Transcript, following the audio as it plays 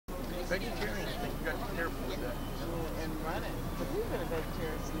vegetarian, I think you got to be careful with that. And running. But you've been a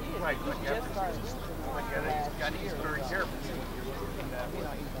vegetarian since you Right, but you just started losing but you got to be very careful when you're looking that You way.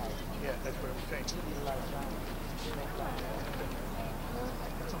 don't eat right. Yeah, that's what I'm saying. You eat a lot of junk.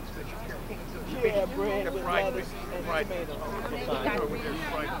 Something's vegetarian. Yeah, bread with fried lettuce fish, and fried tomatoes. with your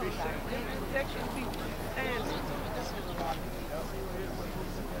fried fish sandwich.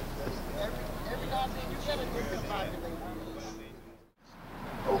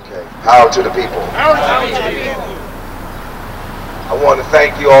 Okay, power to the people. Power to the people. I want to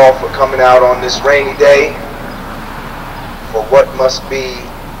thank you all for coming out on this rainy day for what must be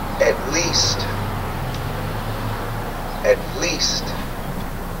at least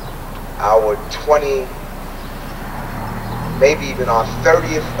our 20, maybe even our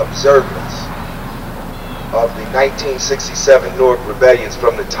 30th observance of the 1967 Newark rebellions,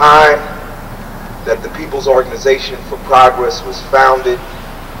 from the time that the People's Organization for Progress was founded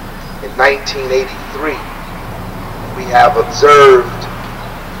in 1983. We have observed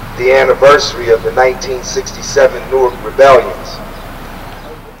the anniversary of the 1967 Newark rebellions.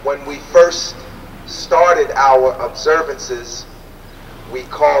 When we first started our observances, we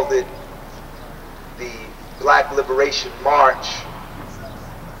called it the Black Liberation March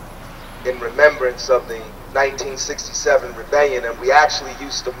in remembrance of the 1967 rebellion, and we actually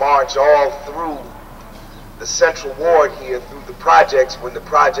used to march all through the Central Ward here, through the projects when the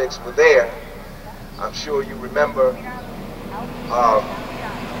projects were there. I'm sure you remember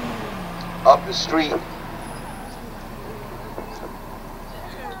up the street.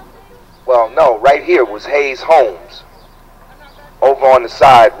 Well, no, right here was Hayes Homes. Over on the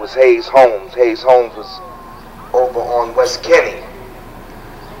side was Hayes Homes. Hayes Homes was over on West Kenny.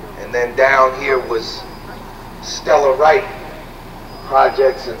 And then down here was Stella Wright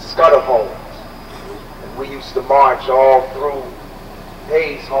Projects and Scudder Homes. And we used to march all through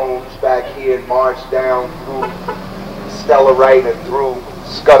Hayes Homes back here and march down through Stella Wright and through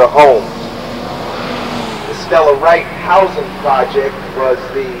Scudder Homes. The Stella Wright Housing Project was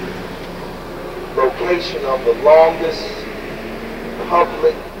the location of the longest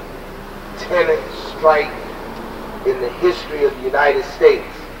public tenant strike in the history of the United States,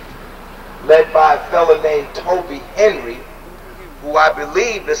 led by a fellow named Toby Henry, who I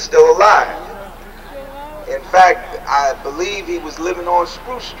believe is still alive. In fact, I believe he was living on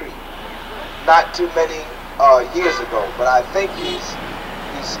Spruce Street not too many years ago, but I think he's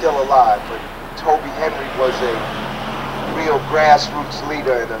still alive. But Toby Henry was a real grassroots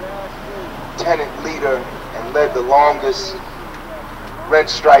leader and a tenant leader, and led the longest rent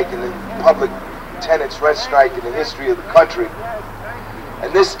strike in the public tenants rent strike in the history of the country.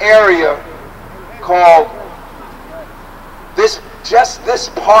 And this area called just this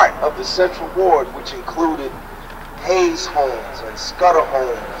part of the Central Ward, which included Hayes Homes and Scudder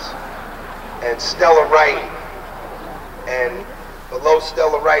Homes and Stella Wright, and below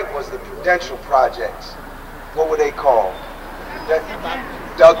Stella Wright was the Prudential Projects. What were they called?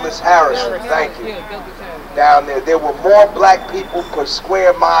 Douglas Harrison, thank you. Down there, there were more black people per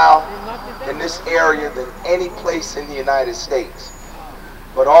square mile in this area than any place in the United States.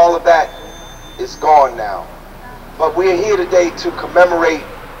 But all of that is gone now. But we're here today to commemorate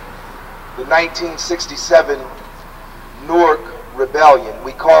the 1967 Newark Rebellion.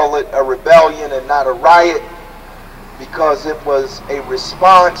 We call it a rebellion and not a riot because it was a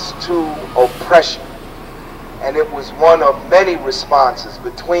response to oppression. And it was one of many responses.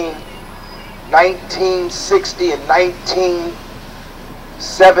 Between 1960 and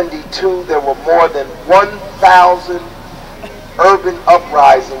 1972, there were more than 1,000 urban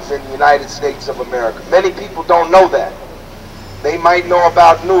uprisings in the United States of America. Many people don't know that. They might know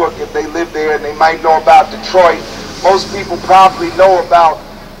about Newark if they live there, and they might know about Detroit. Most people probably know about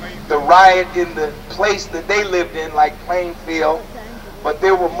the riot in the place that they lived in, like Plainfield. But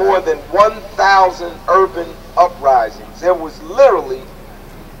there were more than 1,000 urban uprisings. There was literally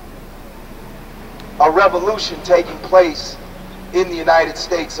a revolution taking place in the United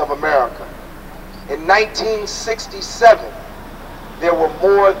States of America. In 1967, there were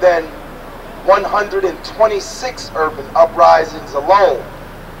more than 126 urban uprisings alone,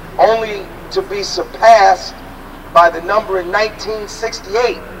 only to be surpassed by the number in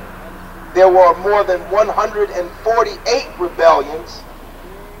 1968. There were more than 148 rebellions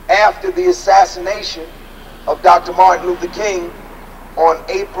after the assassination of Dr. Martin Luther King on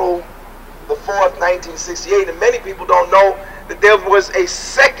April the 4th, 1968. And many people don't know that there was a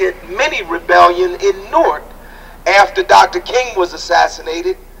second mini rebellion in Newark after Dr. King was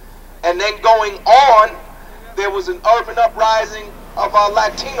assassinated. And then going on, there was an urban uprising of our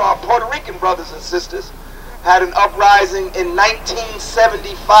Latino, our Puerto Rican brothers and sisters, had an uprising in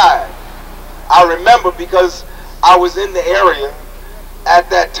 1975. I remember because I was in the area at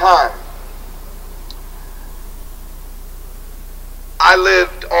that time. I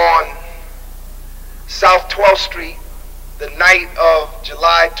lived on South 12th Street the night of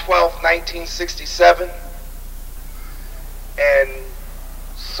July 12, 1967, and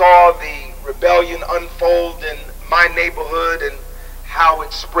saw the rebellion unfold in my neighborhood and how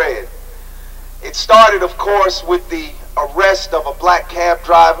it spread. It started, of course, with the arrest of a black cab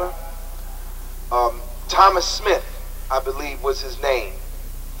driver, Thomas Smith, I believe was his name.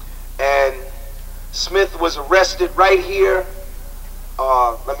 And Smith was arrested right here,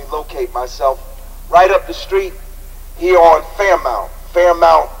 let me locate myself, right up the street here on Fairmount.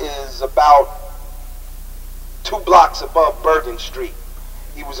 Fairmount is about 2 blocks above Bergen Street.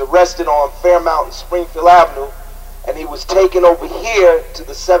 He was arrested on Fairmount and Springfield Avenue, and he was taken over here to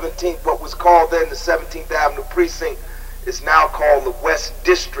the 17th, what was called then the 17th Avenue Precinct, is now called the West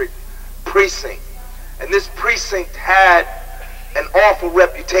District Precinct. And this precinct had an awful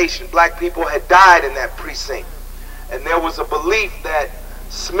reputation. Black people had died in that precinct. And there was a belief that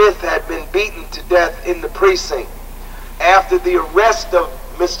Smith had been beaten to death in the precinct. After the arrest of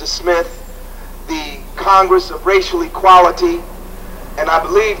Mr. Smith, the Congress of Racial Equality, and I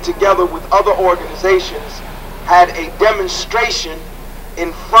believe together with other organizations, had a demonstration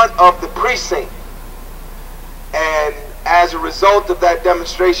in front of the precinct. And as a result of that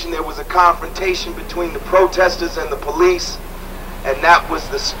demonstration, there was a confrontation between the protesters and the police, and that was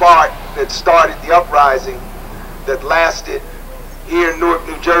the spark that started the uprising that lasted here in Newark,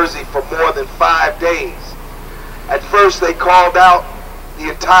 New Jersey for more than 5 days. At first they called out the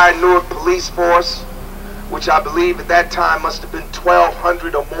entire Newark police force, which I believe at that time must have been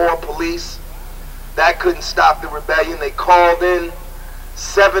 1,200 or more police. That couldn't stop the rebellion. They called in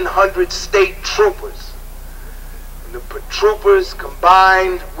 700 state troopers. And the troopers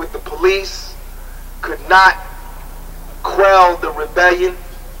combined with the police could not quell the rebellion.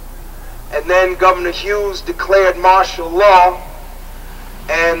 And then Governor Hughes declared martial law,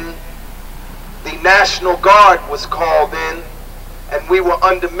 and the National Guard was called in, and we were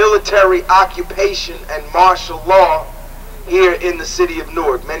under military occupation and martial law here in the city of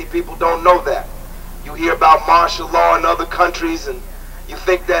Newark. Many people don't know that. You hear about martial law in other countries, and you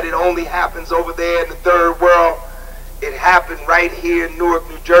think that it only happens over there in the third world. It happened right here in Newark,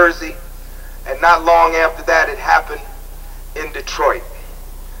 New Jersey, and not long after that it happened in Detroit.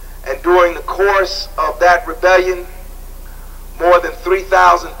 And during the course of that rebellion, more than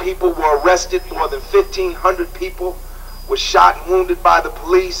 3,000 people were arrested, more than 1,500 people were shot and wounded by the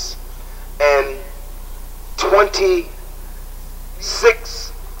police, and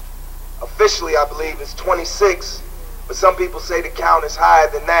 26, officially I believe it's 26, but some people say the count is higher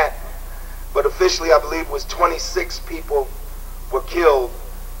than that, but officially I believe it was 26 people were killed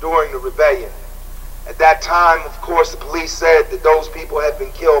during the rebellion. At that time, of course, the police said that those people had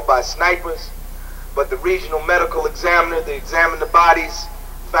been killed by snipers, but the regional medical examiner that examined the bodies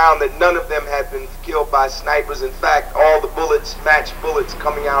found that none of them had been killed by snipers. In fact, all the bullets matched bullets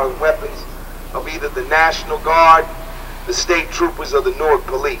coming out of weapons of either the National Guard, the state troopers, or the Newark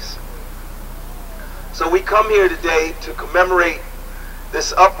police. So we come here today to commemorate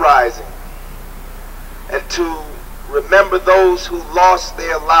this uprising and to remember those who lost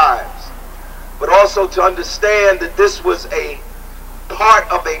their lives, but also to understand that this was a part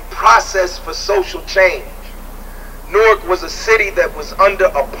of a process for social change. Newark was a city that was under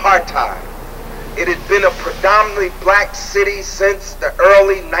apartheid. It had been a predominantly black city since the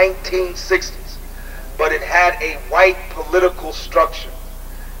early 1960s, but it had a white political structure.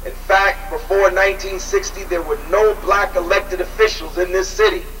 In fact, before 1960, there were no black elected officials in this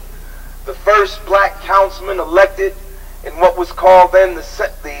city. The first black councilman elected in what was called then the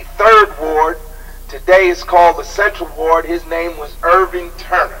 3rd Ward, today is called the Central Ward, his name was Irving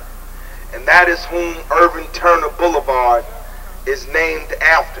Turner. And that is whom Irving Turner Boulevard is named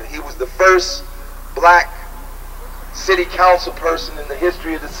after. He was the first black city council person in the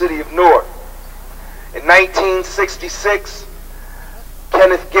history of the city of Newark. In 1966,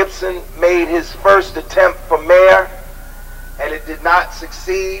 Kenneth Gibson made his first attempt for mayor, and it did not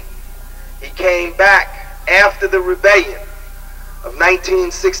succeed. He came back after the rebellion of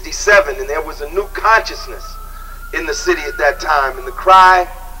 1967, and there was a new consciousness in the city at that time, and the cry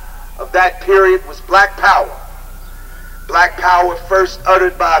of that period was Black Power. Black Power first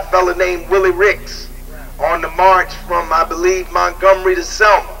uttered by a fellow named Willie Ricks on the march from, I believe, Montgomery to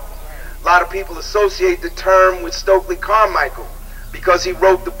Selma. A lot of people associate the term with Stokely Carmichael because he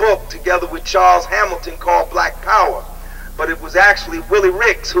wrote the book together with Charles Hamilton called Black Power. But it was actually Willie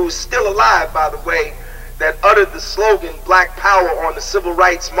Ricks, who is still alive, by the way, that uttered the slogan Black Power on the Civil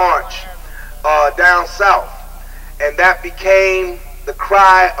Rights March down south, and that became the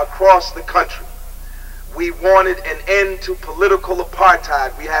cry across the country. We wanted an end to political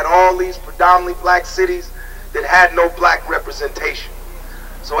apartheid. We had all these predominantly black cities that had no black representation.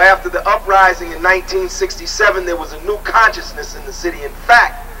 So after the uprising in 1967, there was a new consciousness in the city. In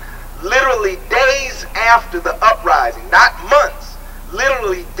fact, literally days after the uprising, not months,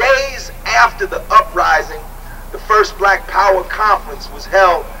 literally days after the uprising, the first Black Power Conference was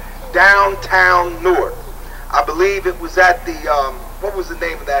held downtown Newark. I believe it was at the, what was the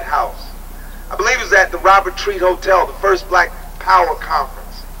name of that house? I believe it was at the Robert Treat Hotel. The first Black Power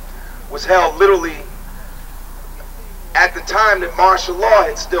Conference was held literally at the time that martial law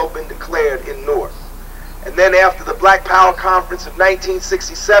had still been declared in Newark. And then after the Black Power Conference of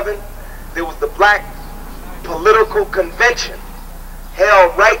 1967, there was the Black Political Convention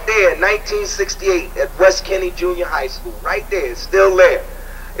held right there in 1968 at West Kenny Junior High School. Right there, it's still there.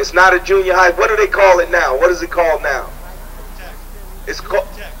 It's not a junior high. What do they call it now? What is it called now? It's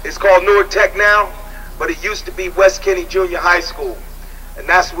called Newark Tech now, but it used to be West Kenny Junior High School. And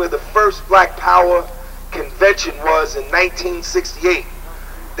that's where the first Black Power Convention was in 1968.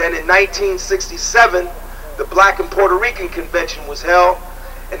 Then in 1967, the Black and Puerto Rican Convention was held,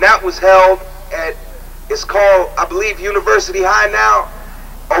 and that was held at, it's called, I believe, University High now,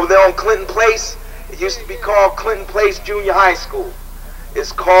 over there on Clinton Place. It used to be called Clinton Place Junior High School.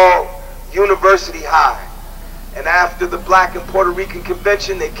 It's called University High. And after the Black and Puerto Rican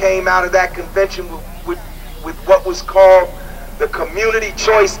Convention, they came out of that convention with what was called the Community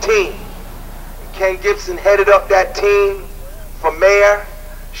Choice Team. And Ken Gibson headed up that team for mayor,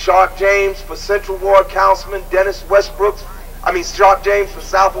 Sharp James for Central Ward Councilman, Sharp James for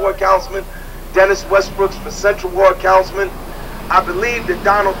South Ward Councilman, Dennis Westbrooks for Central Ward Councilman. I believe that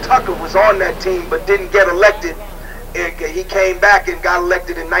Donald Tucker was on that team but didn't get elected. He came back and got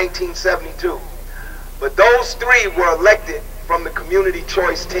elected in 1972. But those three were elected from the Community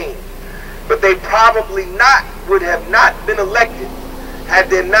Choice Team. But they probably would have not been elected had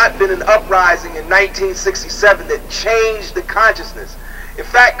there not been an uprising in 1967 that changed the consciousness. In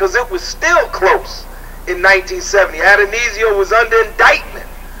fact, because it was still close in 1970. Adonisio was under indictment,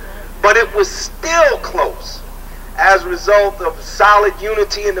 but it was still close as a result of solid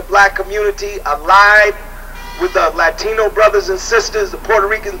unity in the black community, allied with the Latino brothers and sisters, the Puerto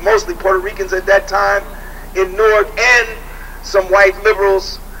Ricans, mostly Puerto Ricans at that time in Newark, and some white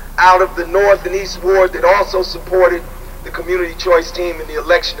liberals out of the North and East Ward that also supported the Community Choice Team in the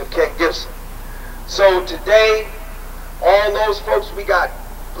election of Ken Gibson. So today, all those folks, we got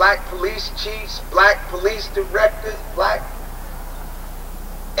black police chiefs, black police directors, black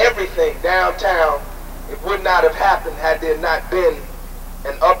everything downtown. It would not have happened had there not been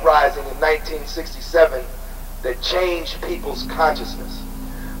an uprising in 1967 that changed people's consciousness.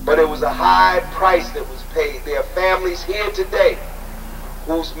 But it was a high price that was paid. There are families here today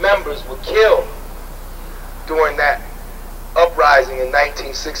whose members were killed during that uprising in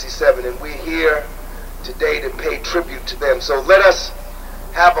 1967, and we're here today to pay tribute to them. So let us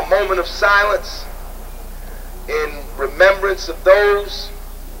have a moment of silence in remembrance of those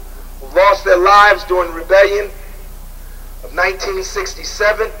who lost their lives during the rebellion of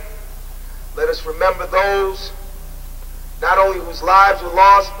 1967. Let us remember those not only whose lives were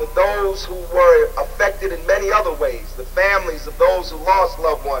lost, but those who were affected in many other ways. The families of those who lost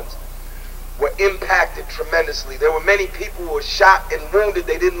loved ones were impacted tremendously. There were many people who were shot and wounded.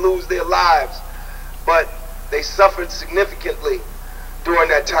 They didn't lose their lives, but they suffered significantly during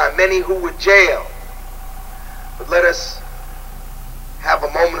that time. Many who were jailed. But let us have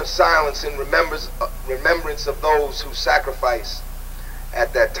a moment of silence in remembrance of those who sacrificed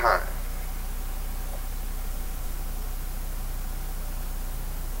at that time.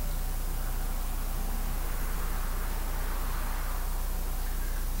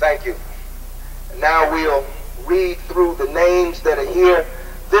 Thank you. And now we'll read through the names that are here.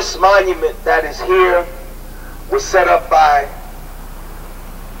 This monument that is here was set up by,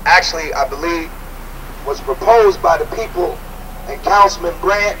 actually I believe, was proposed by the people, and Councilman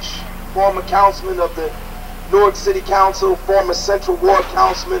Branch, former councilman of the Newark City Council, former Central Ward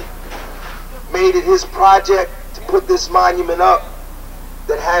councilman, made it his project to put this monument up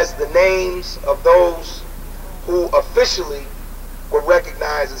that has the names of those who officially were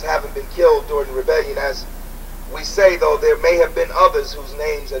recognized as having been killed during the rebellion. As we say, though, there may have been others whose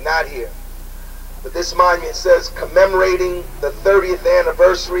names are not here. But this monument says commemorating the 30th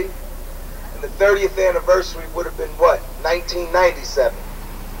anniversary. And the 30th anniversary would have been what? 1997.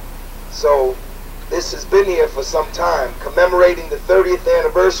 So this has been here for some time, commemorating the 30th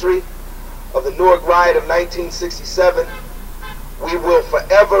anniversary of the Newark riot of 1967, We will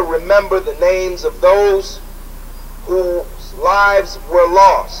forever remember the names of those whose lives were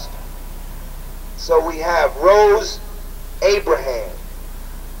lost. So we have Rose Abraham,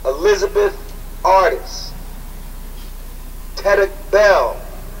 Elizabeth Artis, Teddick Bell,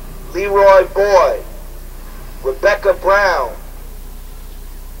 Leroy Boyd, Rebecca Brown,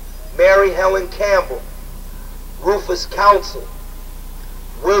 Mary Helen Campbell, Rufus Counsell,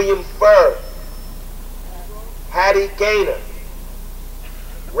 William Furr, Hattie Gaynor,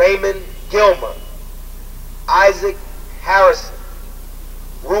 Raymond Gilmer, Isaac Harrison,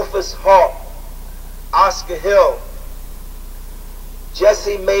 Rufus Hawk, Oscar Hill,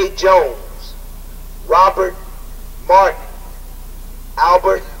 Jesse Mae Jones, Robert Martin,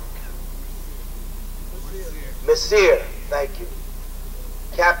 Albert Messier, thank you,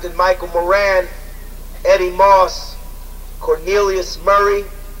 Captain Michael Moran, Eddie Moss, Cornelius Murray,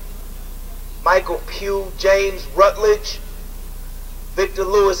 Michael Pugh, James Rutledge, Victor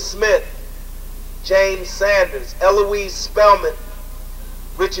Lewis Smith, James Sanders, Eloise Spellman,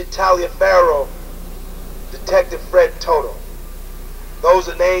 Richard Taliaferro, Detective Fred Toto. Those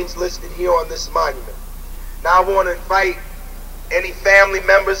are names listed here on this monument. Now I want to invite any family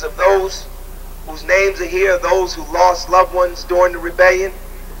members of those whose names are here, those who lost loved ones during the rebellion.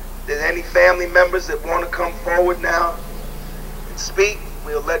 There's any family members that want to come forward now and speak?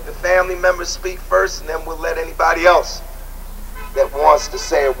 We'll let the family members speak first, and then we'll let anybody else that wants to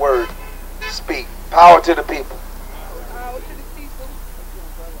say a word speak. Power to the people. Power to the people.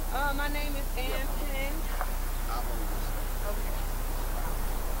 My name is Ann Penn.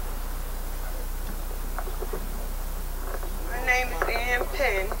 My name is Ann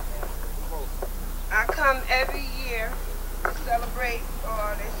Penn. I come every year to celebrate,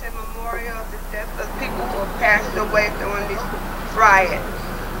 or they say memorial of the death of people who have passed away during this riot.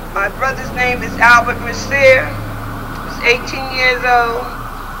 My brother's name is Albert Messier. He's 18 years old.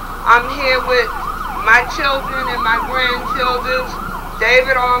 I'm here with my children and my grandchildren,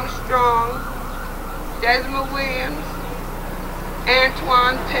 David Armstrong, Desmond Williams,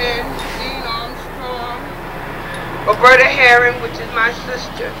 Antoine Penn, Dean Armstrong, Roberta Herring, which is my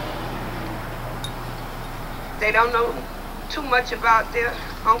sister. They don't know too much about their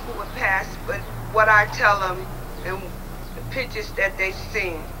uncle who passed, but what I tell them and the pictures that they've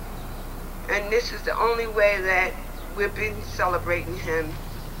seen. And this is the only way that we've been celebrating him.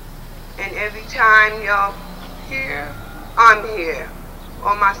 And every time y'all here, I'm here,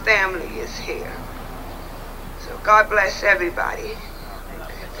 or my family is here. So God bless everybody.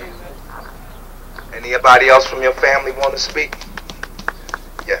 Anybody else from your family want to speak?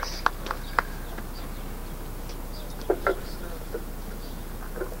 Yes.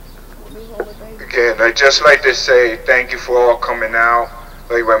 Again, I'd just like to say thank you for all coming out.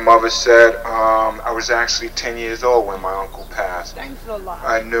 Like my mother said, I was actually 10 years old when my uncle passed. Thanks a lot.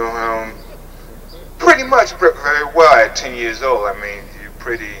 I knew him pretty much very well at 10 years old. I mean, you're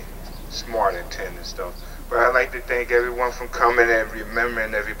pretty smart at 10 and stuff. But I'd like to thank everyone for coming and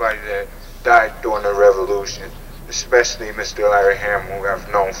remembering everybody that died during the revolution, especially Mr. Larry Hammond, who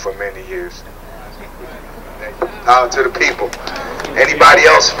I've known for many years. Power to the people. Anybody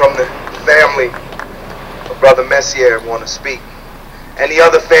else from the family of Brother Messier want to speak? Any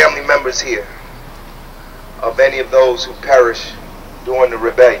other family members here of any of those who perished during the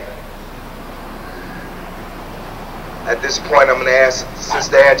rebellion? At this point, I'm going to ask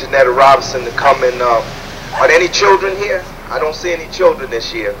Sister Anjanetta Robinson to come and, are there any children here? I don't see any children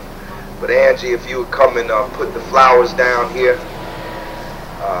this year. But Angie, if you would come and put the flowers down here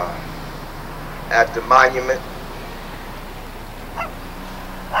at the monument.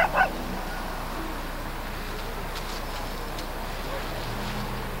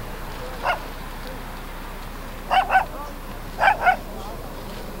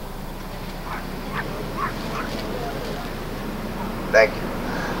 Thank you.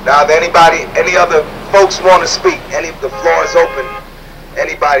 Now, if any other folks want to speak, the floor is open.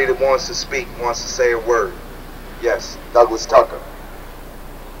 Anybody that wants to speak, wants to say a word. Yes, Douglas Tucker.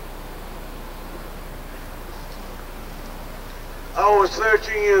 I was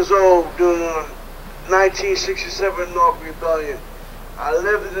 13 years old during the 1967 Newark Rebellion. I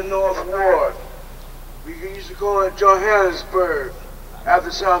lived in the North Ward. We used to call it Johannesburg,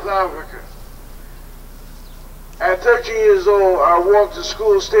 after South Africa. At 13 years old, I walked to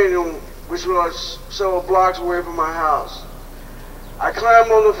school stadium, which was several blocks away from my house. I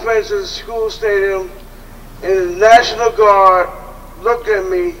climbed on the fence of the school stadium, and the National Guard looked at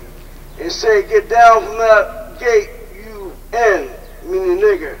me and said, "Get down from that gate, you N," meaning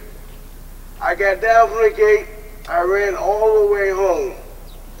nigger. I got down from the gate. I ran all the way home.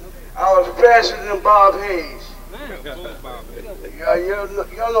 I was faster than Bob Hayes.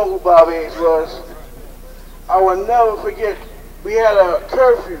 Y'all know who Bob Hayes was. I will never forget, we had a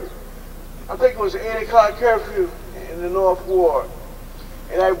curfew. I think it was an 8 o'clock curfew in the North Ward.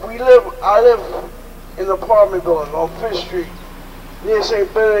 And I live in an apartment building on Fifth Street near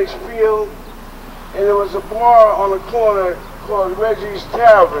St. Benedict's Field. And there was a bar on the corner called Reggie's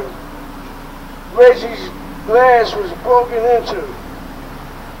Tavern. Reggie's glass was broken into.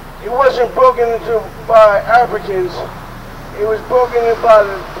 It wasn't broken into by Africans. It was broken in by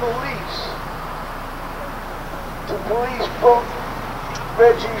the police. The police broke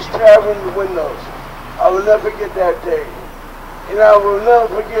Reggie's Tavern windows. I will never forget that day. And I will never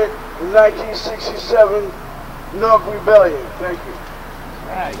forget the 1967 Newark Rebellion. Thank you.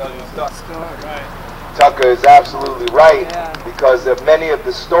 Right. Tucker is absolutely right, because of many of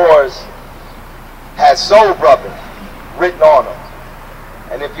the stores had Soul Brother written on them.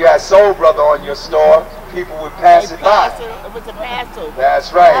 And if you had Soul Brother on your store, people would pass it by. It was a Passover.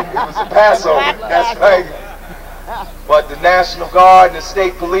 That's right. It was a Passover. That's right. But the National Guard and the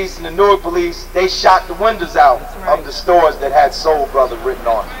State Police and the Newark Police, they shot the windows out of the stores that had Soul Brother written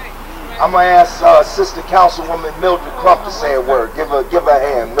on it. I'm going to ask Sister Councilwoman Mildred Crump to say a word. Give her a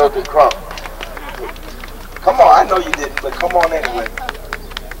hand, Mildred Crump. Come on, I know you didn't, but come on anyway.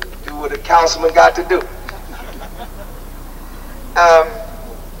 Do what a councilman got to do.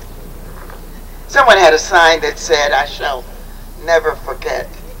 Someone had a sign that said, "I shall never forget."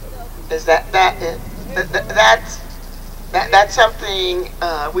 Is that's something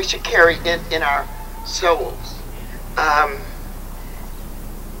we should carry in our souls.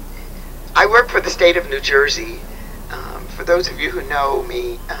 I work for the state of New Jersey. For those of you who know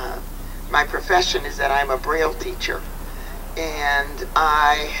me, my profession is that I'm a Braille teacher, and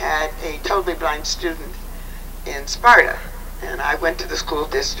I had a totally blind student in Sparta, and I went to the school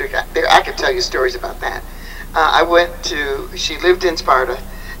district. I could tell you stories about that. She lived in Sparta,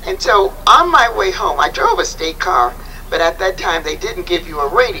 and so on my way home, I drove a state car, but at that time they didn't give you a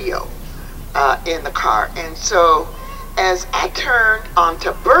radio in the car, and so as I turned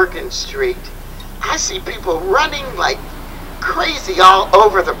onto Bergen Street, I see people running like crazy all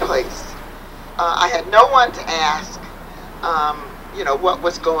over the place. I had no one to ask, what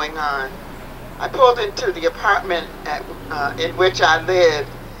was going on. I pulled into the apartment in which I lived,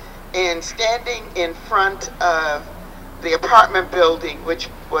 and standing in front of the apartment building, which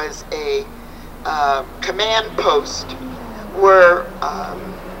was a command post, were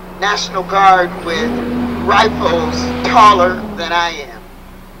National Guard with rifles taller than I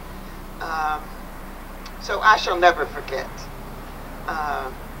am. So I shall never forget.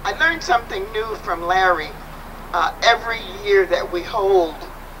 I learned something new from Larry every year that we hold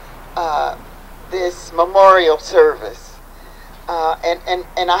this memorial service.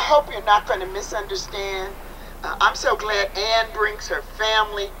 And I hope you're not going to misunderstand. I'm so glad Ann brings her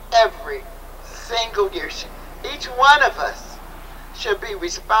family every single year. Each one of us should be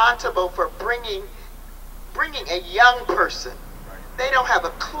responsible for bringing a young person. They don't have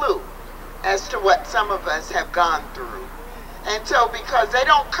a clue as to what some of us have gone through. And so because they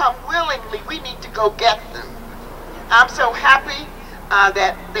don't come willingly, we need to go get them. I'm so happy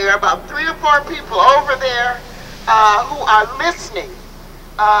that there are about 3 or 4 people over there who are listening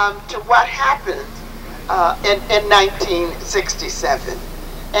to what happened in 1967.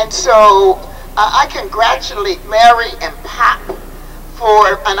 And so I congratulate Larry and Pop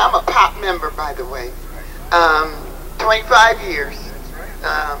and I'm a Pop member, by the way, 25 years.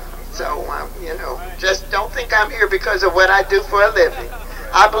 Just don't think I'm here because of what I do for a living.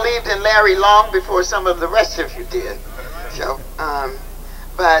 I believed in Larry long before some of the rest of you did. So, I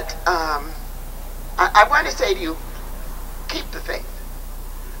want to say to you, keep the faith.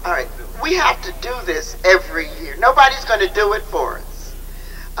 All right, we have to do this every year. Nobody's going to do it for us.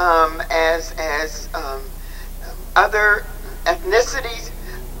 As other ethnicities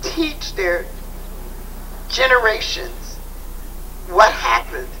teach their generations what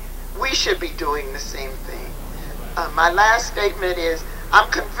happened, we should be doing the same thing. My last statement is, I'm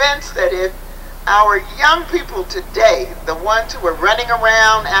convinced that if our young people today, the ones who are running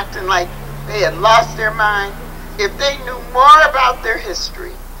around acting like they had lost their mind, if they knew more about their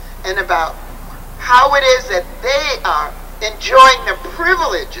history and about how it is that they are enjoying the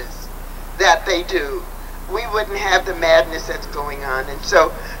privileges that they do, we wouldn't have the madness that's going on. And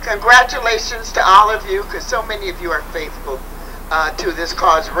so congratulations to all of you, because so many of you are faithful to this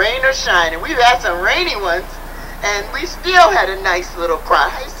cause, rain or shine. And we've had some rainy ones, and we still had a nice little crowd.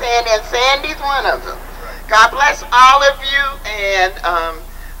 Hey, Sandy, and Sandy's one of them. God bless all of you, and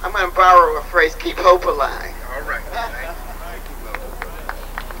I'm going to borrow a phrase, keep hope alive. All right. Thank you.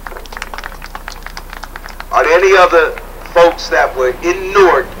 Are there any other folks that were in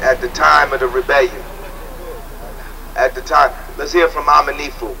Newark at the time of the rebellion? At the time, let's hear from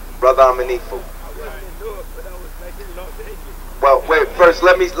Amanifu, Brother Amanifu. Well, wait, first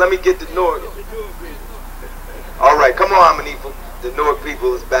let me get the Newark. All right, come on, Amanifu. The Newark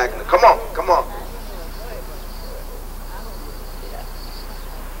people is back. Come on, come on.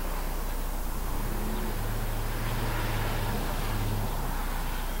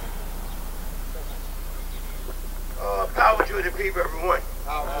 Power to the people, everyone.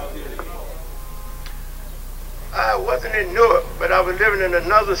 I wasn't in Newark, but I was living in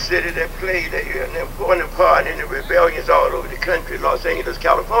another city that played an important part in the rebellions all over the country, Los Angeles,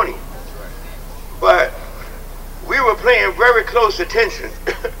 California. But we were paying very close attention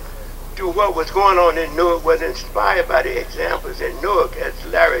to what was going on in Newark, was inspired by the examples in Newark, as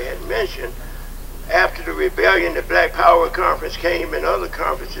Larry had mentioned. After the rebellion, the Black Power Conference came and other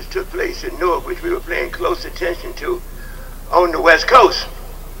conferences took place in Newark, which we were paying close attention to on the West Coast.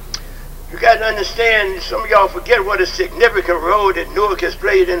 You got to understand, some of y'all forget what a significant role that Newark has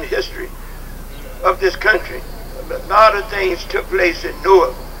played in the history of this country. A lot of things took place in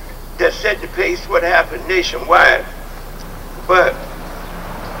Newark that set the pace what happened nationwide. But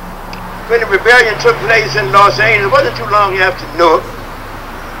when the rebellion took place in Los Angeles, it wasn't too long after Newark.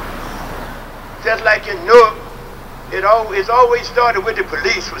 Just like in Newark, it's always started with the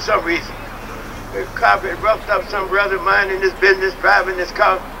police for some reason. The cop had roughed up some brother minding his business, driving his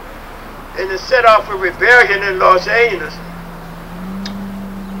car, and it set off a rebellion in Los Angeles.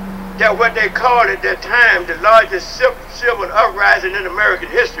 That what they called at that time the largest civil uprising in American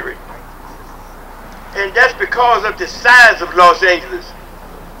history. And that's because of the size of Los Angeles.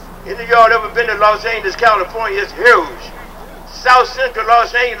 Any of y'all ever been to Los Angeles, California? It's huge. South Central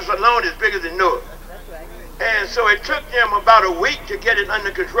Los Angeles alone is bigger than Newark. And so it took them about a week to get it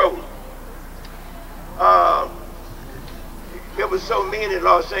under control. It was so mean in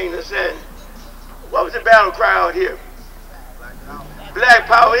Los Angeles. And what was the battle cry out here? Black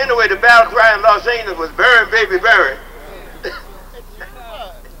Power. Anyway, the battle cry in Los Angeles was burn, baby, burn.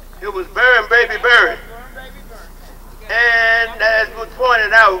 It was burn, baby, burn. And as was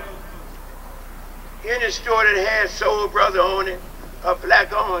pointed out, any store that had Soul Brother on it, or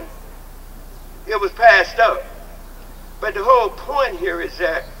black on, it was passed up. But the whole point here is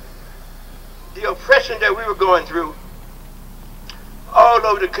that the oppression that we were going through all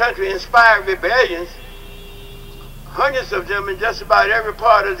over the country inspired rebellions, hundreds of them in just about every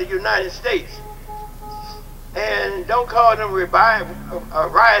part of the United States. And don't call them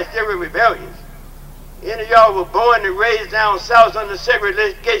riots, they were rebellions. Any of y'all were born and raised down south under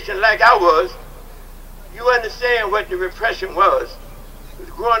segregation like I was, you understand what the repression was.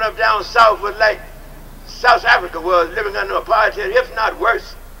 Growing up down south was like South Africa was, living under apartheid, if not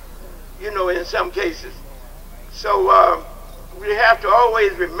worse, you know, in some cases. So we have to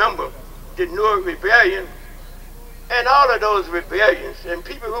always remember the Newark Rebellion and all of those rebellions. And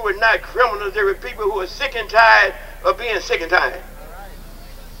people who were not criminals, they were people who were sick and tired of being sick and tired.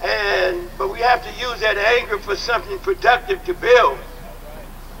 But we have to use that anger for something productive to build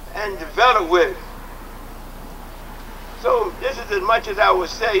and develop with. So this is as much as I would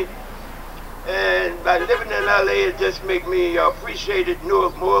say. And by living in LA, it just made me appreciate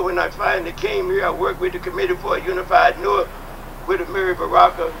Newark more. When I finally came here, I worked with the Committee for a Unified Newark with Amiri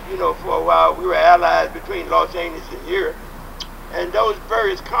Baraka. You know, for a while we were allies between Los Angeles and here. And those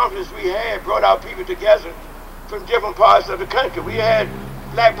various conferences we had brought our people together from different parts of the country. We had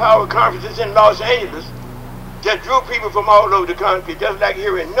Black Power conferences in Los Angeles that drew people from all over the country, just like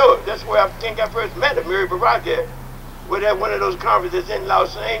here in Newark. That's where I think I first met Amiri Baraka. We had one of those conferences in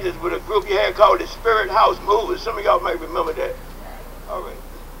Los Angeles with a group you had called the Spirit House Movers. Some of y'all might remember that. All right.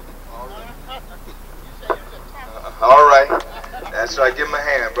 All right. That's right. Give him a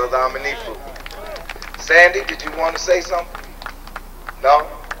hand, Brother Amanifu. Sandy, did you want to say something? No?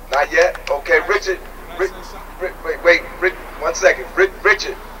 Not yet? Okay, Richard. Wait, one second.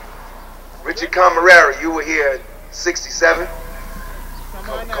 Richard Camarera, you were here in 67.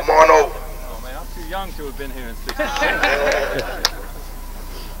 Come on over. Oh man, I'm too young to have been here in 67.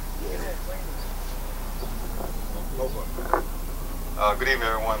 Good evening,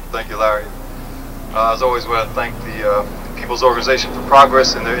 everyone. Thank you, Larry. As always, we want to thank the People's Organization for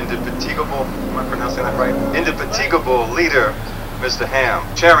Progress and their indefatigable, am I pronouncing that right? Indefatigable leader, Mr. Ham,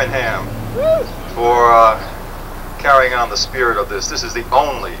 Chairman Ham, for carrying on the spirit of this. This is the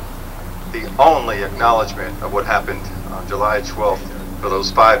only acknowledgement of what happened on July 12th for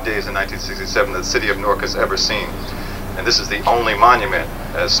those 5 days in 1967 that the city of Newark has ever seen. And this is the only monument,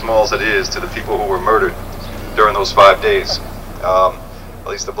 as small as it is, to the people who were murdered during those 5 days. At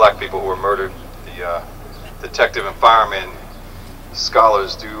least the black people who were murdered. detective and fireman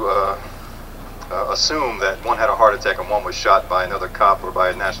scholars do assume that one had a heart attack and one was shot by another cop or by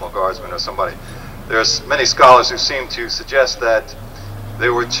a National Guardsman or somebody. There's many scholars who seem to suggest that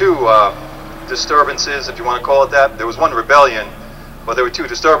there were two disturbances, if you want to call it that. There was one rebellion, but there were two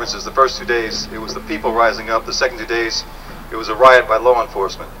disturbances. The first 2 days, it was the people rising up. The second 2 days, it was a riot by law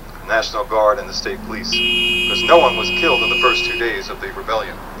enforcement, the National Guard and the state police, because no one was killed in the first 2 days of the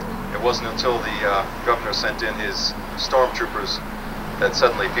rebellion. It wasn't until the governor sent in his stormtroopers that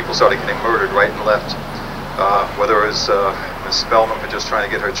suddenly people started getting murdered right and left. Whether it was Ms. Spellman for just trying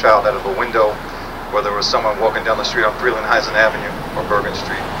to get her child out of a window, whether it was someone walking down the street on Freelandheisen Avenue or Bergen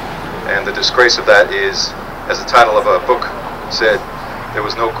Street. And the disgrace of that is, as the title of a book said, there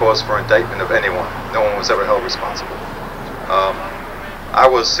was no cause for indictment of anyone. No one was ever held responsible. I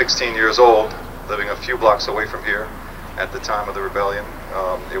was 16 years old, living a few blocks away from here at the time of the rebellion.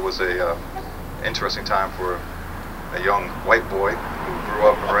 It was a interesting time for a young white boy who grew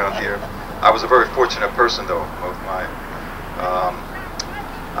up around here. I was a very fortunate person, though.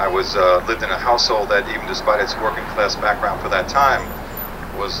 I lived in a household that, even despite its working class background for that time,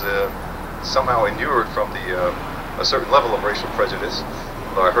 was somehow inured from a certain level of racial prejudice.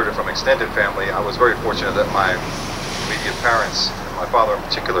 Although I heard it from extended family, I was very fortunate that my immediate parents, my father in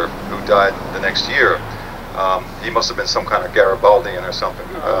particular, who died the next year, he must have been some kind of Garibaldian or something,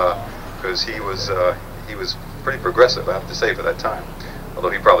 because he was pretty progressive, I have to say, for that time, although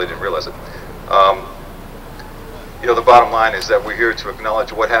he probably didn't realize it. You know, the bottom line is that we're here to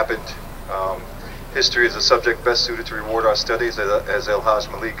acknowledge what happened. History is a subject best suited to reward our studies, as El-Hajj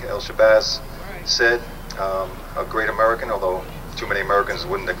Malik El-Shabazz said, a great American, although too many Americans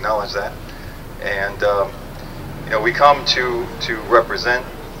wouldn't acknowledge that. And you know, we come to represent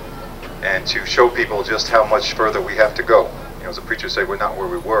and to show people just how much further we have to go. You know, as the preachers say, we're not where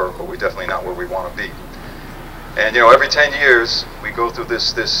we were, but we're definitely not where we want to be. And you know, every 10 years we go through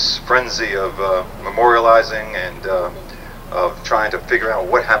this frenzy of memorializing and of trying to figure out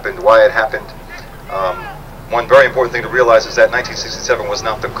what happened, why it happened. One very important thing to realize is that 1967 was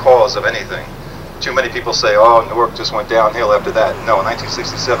not the cause of anything. Too many people say, oh, Newark just went downhill after that. No,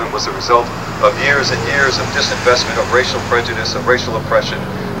 1967 was the result of years and years of disinvestment, of racial prejudice, of racial oppression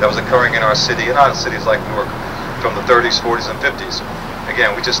that was occurring in our city and other cities like Newark from the 30s, 40s, and 50s.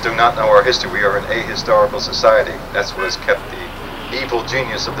 Again, we just do not know our history. We are an ahistorical society. That's what has kept the evil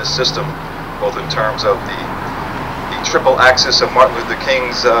genius of this system, both in terms of the triple axis of Martin Luther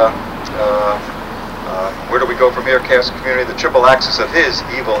King's, where do we go from here, chaos community? The triple axis of his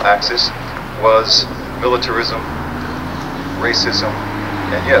evil axis was militarism, racism,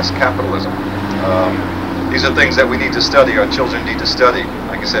 and yes, capitalism. These are things that we need to study, our children need to study.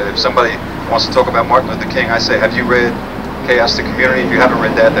 Like I said, if somebody wants to talk about Martin Luther King, I say, have you read Chaos to Community? If you haven't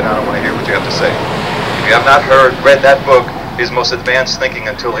read that, then I don't want to hear what you have to say. If you have not read that book, his most advanced thinking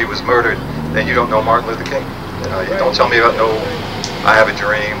until he was murdered, then you don't know Martin Luther King. You don't tell me about no I Have a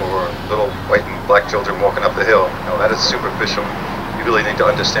Dream or little white and black children walking up the hill. No, that is superficial. You really need to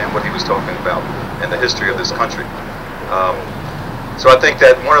understand what he was talking about and the history of this country. So I think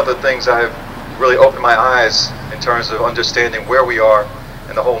that one of the things I've really opened my eyes in terms of understanding where we are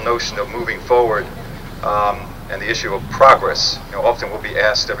and the whole notion of moving forward and the issue of progress. You know, often we'll be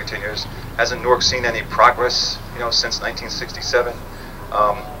asked every 10 years, hasn't Newark seen any progress, you know, since 1967?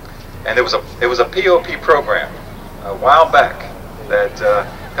 And it was a POP program a while back that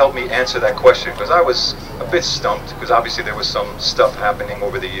helped me answer that question, because I was a bit stumped, because obviously there was some stuff happening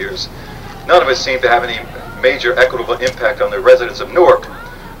over the years. None of it seemed to have any major equitable impact on the residents of Newark.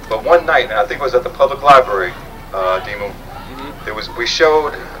 But one night, and I think it was at the public library, Dimu, we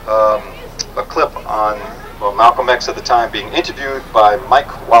showed a clip on, well, Malcolm X at the time being interviewed by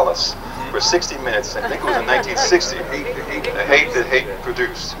Mike Wallace for 60 minutes. I think it was in 1960. The Hate That Hate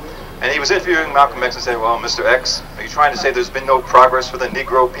Produced. And he was interviewing Malcolm X and said, well, Mr. X, are you trying to say there's been no progress for the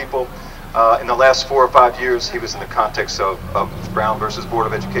Negro people in the last 4 or 5 years? He was in the context of Brown versus Board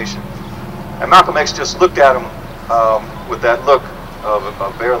of Education. And Malcolm X just looked at him with that look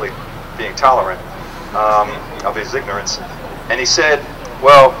of barely being tolerant of his ignorance. And he said,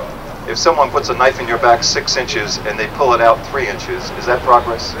 well, if someone puts a knife in your back 6 inches and they pull it out 3 inches, is that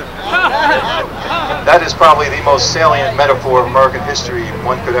progress? That is probably the most salient metaphor of American history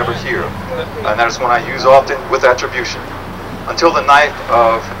one could ever hear. And that is one I use often with attribution. Until the knife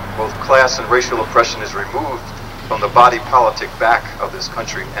of both class and racial oppression is removed from the body politic back of this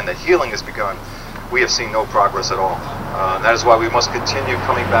country and the healing has begun, we have seen no progress at all. That is why we must continue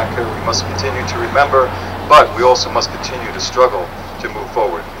coming back here. We must continue to remember, but we also must continue to struggle to move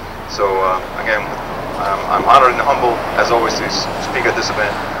forward. So again, I'm honored and humbled, as always, to speak at this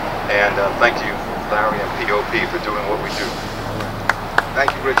event, and thank you Larry, and POP for doing what we do.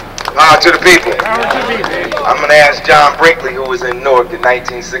 Thank you, Richard. Power to the people. I'm going to ask John Brinkley, who was in Newark in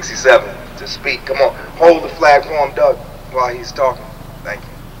 1967, to speak. Come on, hold the flag for him, Doug, while he's talking. Thank you.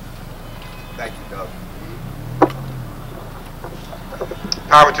 Thank you, Doug.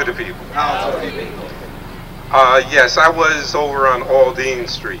 Power to the people. Power to the people. Yes, I was over on Aldine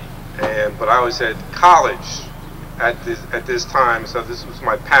Street, but I was at college at this time, so this was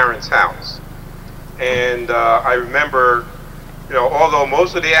my parents' house. And I remember, you know, although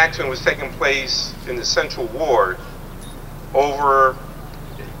most of the action was taking place in the Central Ward, over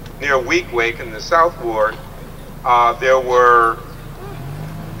near Weequahic in the South Ward, there were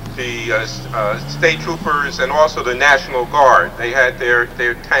the state troopers and also the National Guard. They had their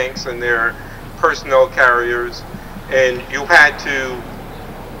tanks and their personnel carriers, and you had to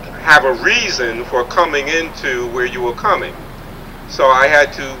have a reason for coming into where you were coming. So I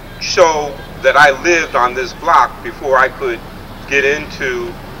had to show that I lived on this block before I could get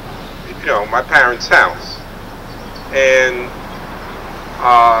into, you know, my parents' house. And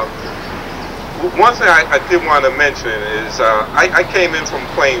one thing I did want to mention is I came in from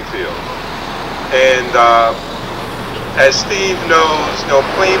Plainfield, and as Steve knows, you know,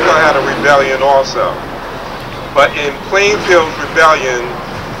 Plainfield had a rebellion also. But in Plainfield's rebellion,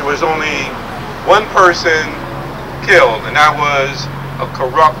 there was only one person killed, and that was a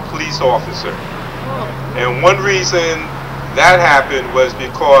corrupt police officer. And one reason that happened was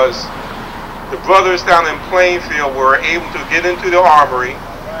because the brothers down in Plainfield were able to get into the armory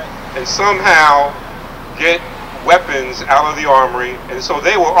and somehow get weapons out of the armory, and so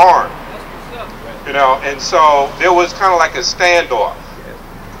they were armed. You know, and so there was kind of like a standoff.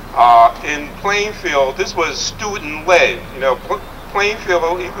 In Plainfield, this was student-led. You know,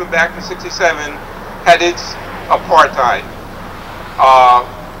 Plainfield, even back in '67, had its apartheid.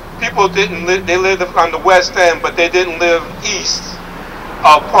 People didn't live, they lived on the West End, but they didn't live east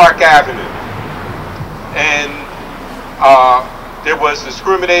of Park Avenue. And there was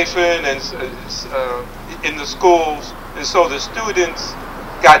discrimination and in the schools, and so the students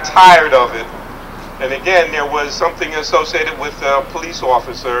got tired of it. And again, there was something associated with a police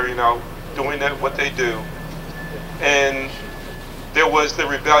officer, you know, doing what they do. And there was the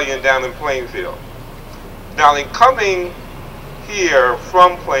rebellion down in Plainfield. Now, in coming here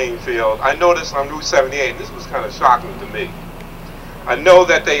from Plainfield, I noticed on Route 78, this was kind of shocking to me. I know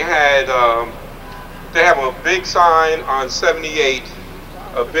that they have a big sign on 78,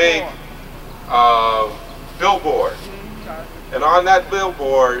 a big billboard. And on that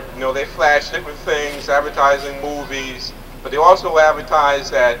billboard, you know, they flash different things, advertising movies, but they also advertise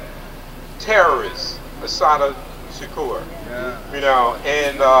that terrorists, Assata Shakur, you know,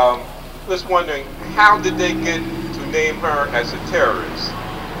 and just wondering, how did they get to name her as a terrorist?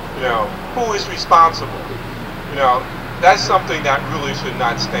 You know, who is responsible? You know, that's something that really should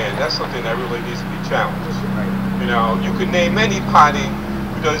not stand. That's something that really needs to be challenged. You know, you can name anybody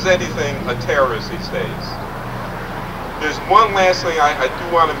who does anything a terrorist these days. There's one last thing I do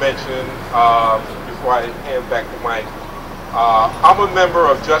want to mention before I hand back the mic. I'm a member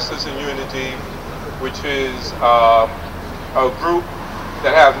of Justice and Unity, which is a group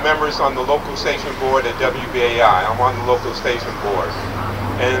that have members on the local station board at WBAI. I'm on the local station board.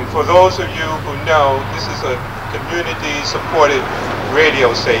 And for those of you who know, this is a community-supported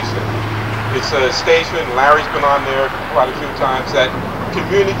radio station. It's a station, Larry's been on there quite a few times, that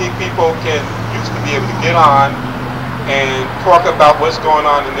community people used to be able to get on and talk about what's going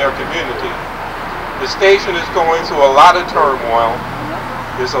on in their community. The station is going through a lot of turmoil.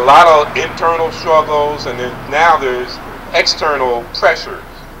 There's a lot of internal struggles, and then now there's external pressures.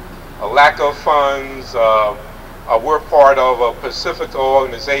 A lack of funds. We're part of a Pacifica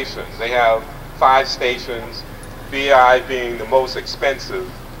organization. They have 5 stations, BI being the most expensive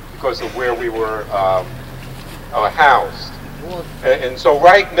because of where we were housed. And so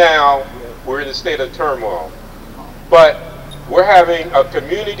right now, we're in a state of turmoil. But we're having a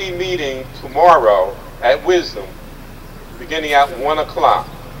community meeting tomorrow at Wisdom, beginning at 1 o'clock,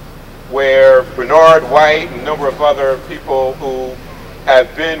 where Bernard White and a number of other people who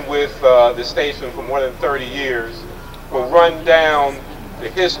have been with the station for more than 30 years will run down the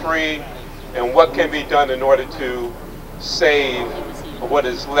history and what can be done in order to save what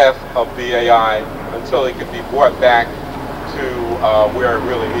is left of BAI until it can be brought back to where it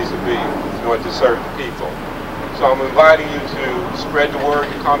really needs to be in order to serve the people. So I'm inviting you to spread the word,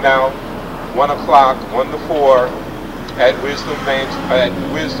 to come out 1 o'clock, 1 to 4 at Wisdom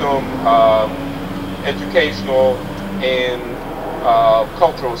Educational and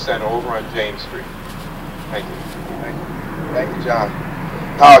Cultural Center over on James Street. Thank you. Thank you, John.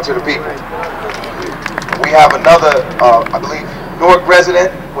 Power to the people. We have another, I believe, Newark resident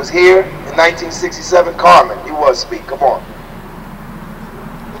was here in 1967. Carmen, you was speak. Come on.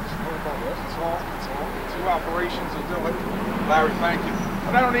 Two operations will do it. Larry, thank you.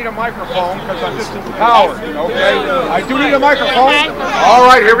 But I don't need a microphone because I'm just empowered, okay? I do need a microphone. All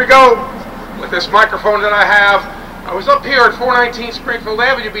right, here we go. With this microphone that I have, I was up here at 419 Springfield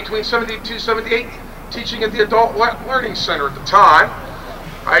Avenue between 72 and 78, teaching at the Adult Learning Center at the time.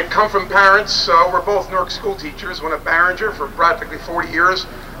 I had come from parents who were both Newark school teachers, one at Barringer for practically 40 years.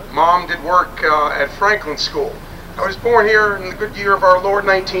 Mom did work at Franklin School. I was born here in the good year of our Lord,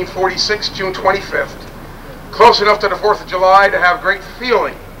 1946, June 25th. Close enough to the 4th of July to have great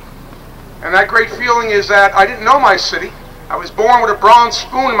feeling. And that great feeling is that I didn't know my city. I was born with a bronze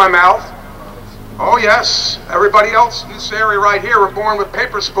spoon in my mouth. Oh yes, everybody else in this area right here were born with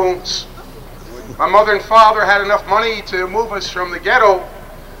paper spoons. My mother and father had enough money to move us from the ghetto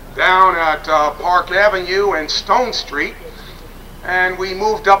down at Park Avenue and Stone Street, and we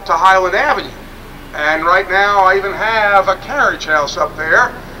moved up to Highland Avenue. And right now I even have a carriage house up there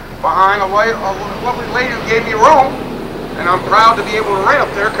behind a lovely lady who gave me a room, and I'm proud to be able to rent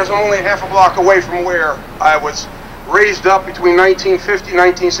up there because I'm only half a block away from where I was raised up between 1950 and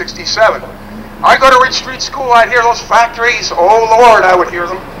 1967. I go to Ridge Street School, I'd hear those factories, oh Lord, I would hear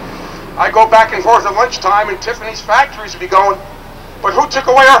them. I go back and forth at lunchtime and Tiffany's factories would be going, but who took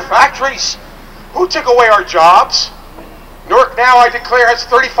away our factories? Who took away our jobs? Newark now, I declare, has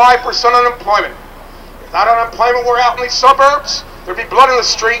 35% unemployment. If that unemployment were out in these suburbs, there'd be blood in the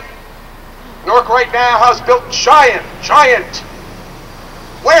street. Newark right now has built giant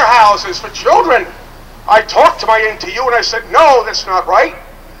warehouses for children. I talked to my NTU and I said, no, that's not right.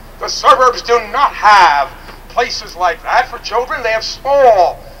 The suburbs do not have places like that for children. They have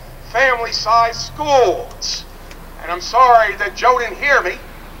small, family-sized schools. And I'm sorry that Joe didn't hear me,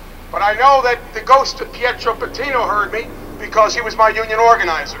 but I know that the ghost of Pietro Patino heard me because he was my union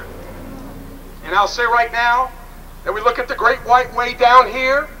organizer. And I'll say right now that we look at the Great White Way down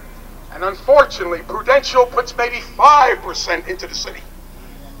here, and unfortunately, Prudential puts maybe 5% into the city.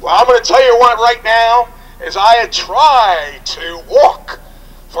 Well, I'm going to tell you what right now, as I had tried to walk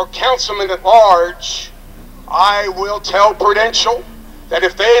for councilman at large, I will tell Prudential that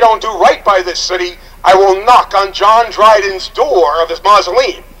if they don't do right by this city, I will knock on John Dryden's door of his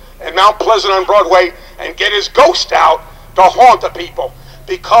mausoleum in Mount Pleasant on Broadway and get his ghost out to haunt the people.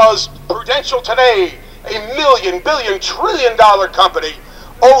 Because Prudential today, $1 billion, trillion company,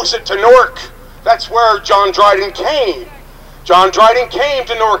 owes it to Newark. That's where John Dryden came. John Dryden came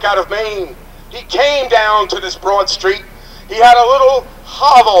to Newark out of Maine. He came down to this Broad Street. He had a little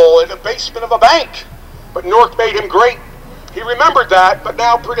hovel in the basement of a bank, but Newark made him great. He remembered that, but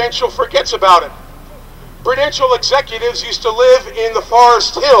now Prudential forgets about it. Prudential executives used to live in the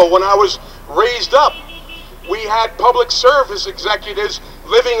Forest Hill when I was raised up. We had public service executives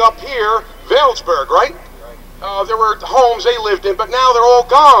living up here, Vailsburg, right? There were homes they lived in, but now they're all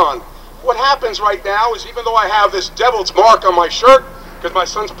gone. What happens right now is, even though I have this devil's mark on my shirt, because my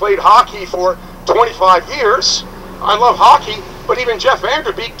son's played hockey for 25 years, I love hockey, but even Jeff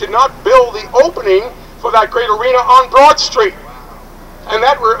Vanderbeek did not build the opening for that great arena on Broad Street. And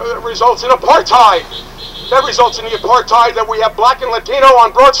that results in apartheid. That results in the apartheid that we have black and Latino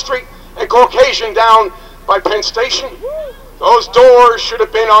on Broad Street and Caucasian down by Penn Station. Those doors should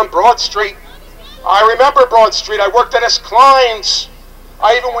have been on Broad Street. I remember Broad Street. I worked at S. Klein's.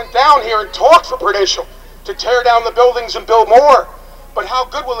 I even went down here and talked for Prudential to tear down the buildings and build more. But how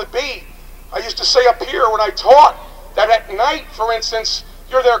good will it be? I used to say up here when I taught that at night, for instance,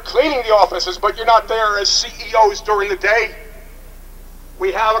 you're there cleaning the offices, but you're not there as CEOs during the day.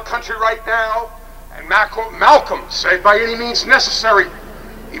 We have a country right now, and Malcolm said by any means necessary,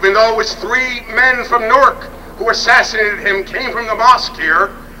 even though it was 3 men from Newark who assassinated him, came from the mosque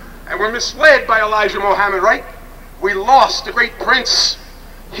here, and were misled by Elijah Muhammad, right? We lost the great prince.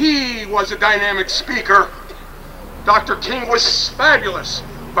 He was a dynamic speaker. Dr. King was fabulous,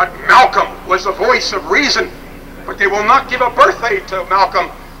 but Malcolm was the voice of reason. But they will not give a birthday to Malcolm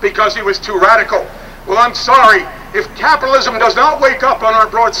because he was too radical. Well, I'm sorry, if capitalism does not wake up on our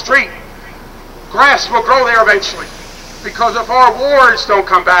Broad Street, grass will grow there eventually. Because if our wards don't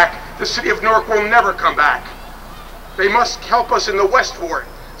come back, the city of Newark will never come back. They must help us in the West Ward,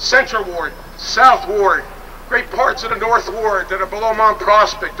 Central Ward, South Ward, great parts of the North Ward that are below Mount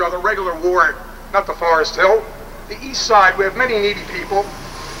Prospect or the regular ward, not the Forest Hill. The East Side, we have many needy people.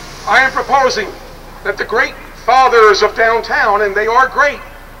 I am proposing that the great fathers of downtown, and they are great,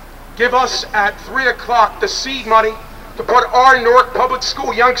 give us at 3 o'clock the seed money to put our Newark public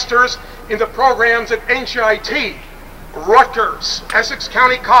school youngsters in the programs at NJIT. Rutgers, Essex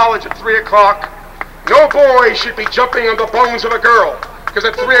County College at 3 o'clock. No boy should be jumping on the bones of a girl, because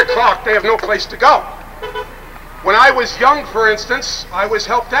at 3 o'clock they have no place to go. When I was young, for instance, I was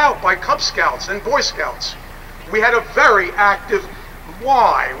helped out by Cub Scouts and Boy Scouts. We had a very active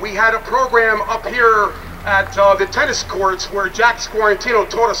Y. We had a program up here at the tennis courts where Jack Squarantino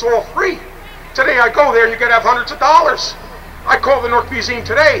taught us all free. Today I go there and you gotta have hundreds of dollars. I called the Newark Museum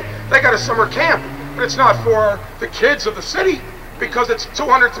today. They got a summer camp, but it's not for the kids of the city because it's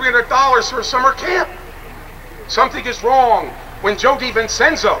 $200, $300 for a summer camp. Something is wrong when Joe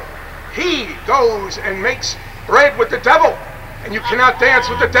DiVincenzo, he goes and makes bread with the devil, and you cannot dance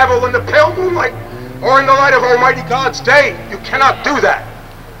with the devil in the pale moonlight or in the light of Almighty God's day. You cannot do that.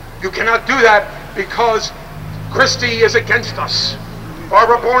 You cannot do that because Christie is against us.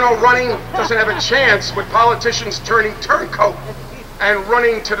 Barbara Borno running doesn't have a chance with politicians turning turncoat and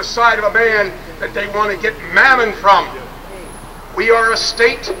running to the side of a man that they want to get mammon from. We are a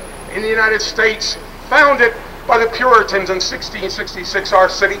state in the United States founded by the Puritans in 1666, our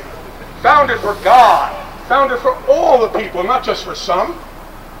city. Founded for God. Founded for all the people, not just for some.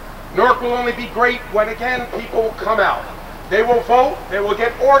 Newark will only be great when, again, people will come out. They will vote. They will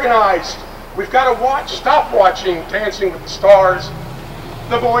get organized. We've got to stop watching Dancing with the Stars,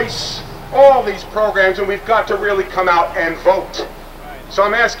 The Voice, all these programs, and we've got to really come out and vote. So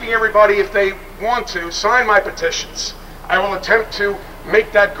I'm asking everybody, if they want to, sign my petitions. I will attempt to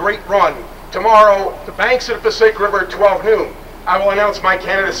make that great run. Tomorrow, the banks of the Passaic River at 12 noon, I will announce my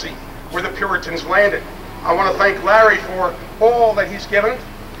candidacy where the Puritans landed. I want to thank Larry for all that he's given,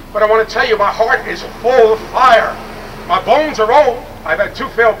 but I want to tell you my heart is full of fire. My bones are old. I've had 2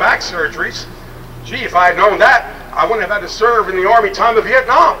 failed back surgeries. Gee, if I had known that, I wouldn't have had to serve in the Army time of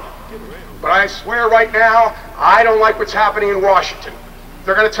Vietnam. But I swear right now, I don't like what's happening in Washington.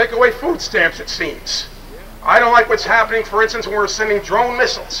 They're going to take away food stamps, it seems. I don't like what's happening, for instance, when we're sending drone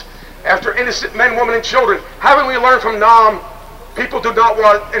missiles after innocent men, women, and children. Haven't we learned from Nam? People do not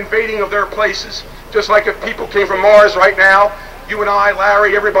want invading of their places. Just like if people came from Mars right now, you and I,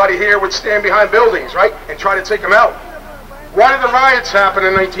 Larry, everybody here would stand behind buildings, right, and try to take them out. Why did the riots happen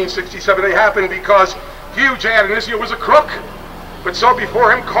in 1967? They happened because Hugh J. Adonisio was a crook, but so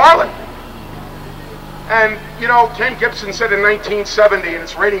before him, Carlin. And, you know, Ken Gibson said in 1970, and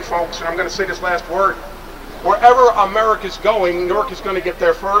it's raining, folks, and I'm going to say this last word, wherever America's going, Newark is going to get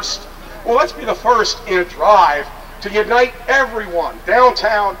there first. Well, let's be the first in a drive to unite everyone,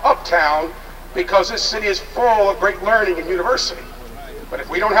 downtown, uptown, because this city is full of great learning and university. But if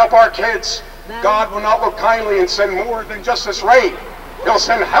we don't help our kids, God will not look kindly and send more than just this rain. He'll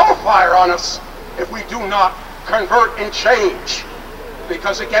send hellfire on us if we do not convert and change.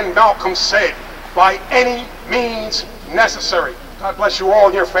 Because again, Malcolm said, by any means necessary. God bless you all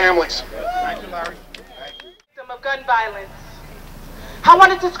and your families. Thank you, Larry. Victim of gun violence. I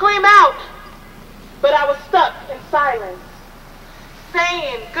wanted to scream out, but I was stuck in silence,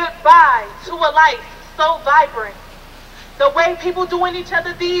 saying goodbye to a life so vibrant. The way people doing each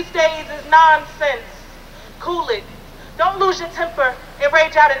other these days is nonsense. Cool it. Don't lose your temper and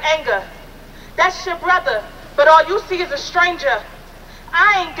rage out in anger. That's your brother, but all you see is a stranger.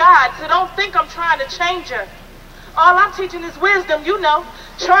 I ain't God, so don't think I'm trying to change her. All I'm teaching is wisdom, you know,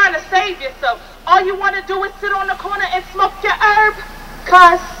 trying to save yourself. All you want to do is sit on the corner and smoke your herb,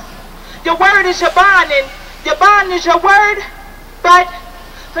 cause your word is your bond and your bond is your word. But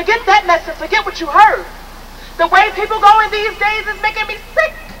forget that lesson, forget what you heard. The way people going these days is making me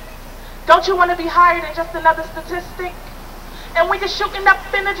sick. Don't you want to be higher than just another statistic? And when you're shooting up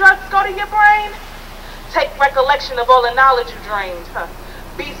and the drugs go to your brain, take recollection of all the knowledge you drained.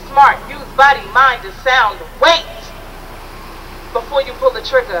 Be smart, use body, mind, and sound. Wait! Before you pull the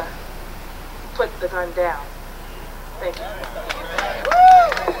trigger, put the gun down. Thank you.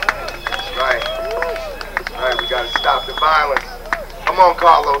 That's right. That's right, we gotta stop the violence. Come on,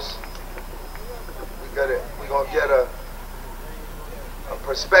 Carlos. We're gonna get a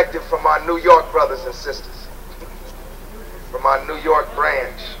perspective from our New York brothers and sisters. From our New York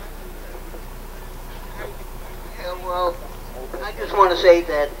branch. Yeah, well, I just want to say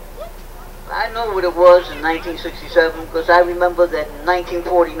that I know what it was in 1967 because I remember that in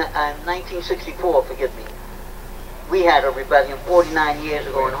 1964, forgive me, we had a rebellion 49 years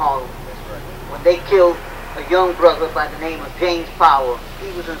ago in Harlem when they killed a young brother by the name of James Power.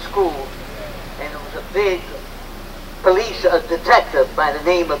 He was in school, and there was a big police detective by the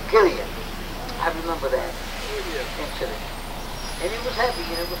name of Gillian. I remember that incident. And it was heavy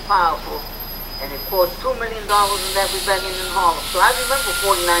and it was powerful. And it cost $2 million in that rebellion in Harlem. So I remember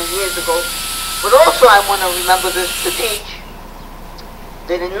 49 years ago. But also I want to remember this to teach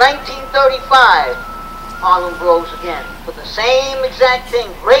that in 1935, Harlem rose again for the same exact thing,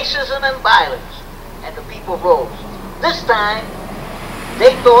 racism and violence. And the people rose. This time, the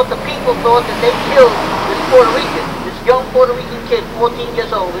people thought that they killed this Puerto Rican, this young Puerto Rican kid, 14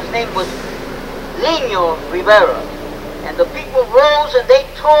 years old. His name was Lino Rivera. And the people rose and they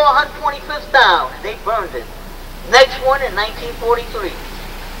tore 125th down. And they burned it. Next one in 1943.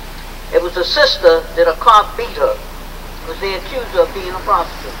 It was a sister that a cop beat her because they accused her of being a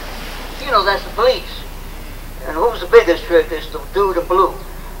prostitute. You know, that's the police. And who's the biggest trick is the dude in blue.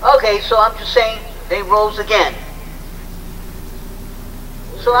 Okay, so I'm just saying they rose again.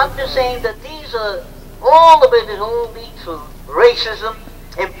 So I'm just saying that these are, all of it all leads to racism,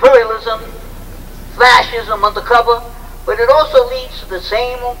 imperialism, fascism undercover, but it also leads to the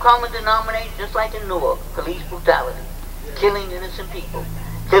same old common denominator, just like in Newark, police brutality, killing innocent people,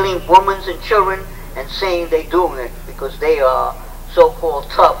 killing women and children, and saying they're doing it because they are so-called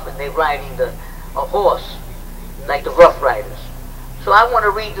tough and they're riding a horse, like the Rough Riders. So I want to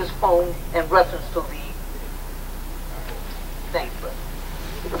read this poem in reference to the, thanks, brother.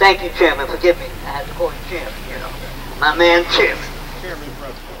 Thank you, Chairman. Forgive me. I had to call you Chairman, you know. My man, Chairman. Chairman,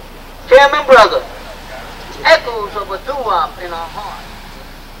 brother. Chairman, brother. Echoes of a doo-wop in our heart.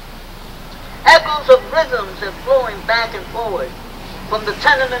 Echoes of rhythms that flowing back and forward from the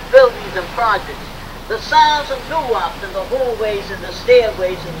tenement buildings and projects. The sounds of doo-wops in the hallways and the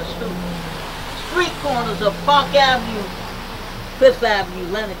stairways and the students. Street corners of Park Avenue, Fifth Avenue,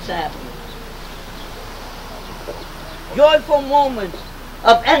 Lenox Avenue. Joyful moments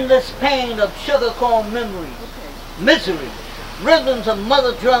of endless pain, of sugar-corn memories, misery, rhythms of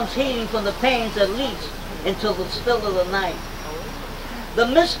mother drums healing from the pains that leaks into the still of the night. The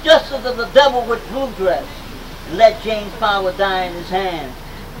misjustice of the devil with blue dress, and let James Power die in his hands.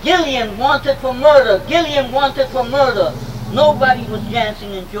 Gillian wanted for murder, Gillian wanted for murder. Nobody was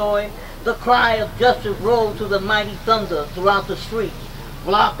dancing in joy. The cry of justice rolled to the mighty thunder throughout the streets,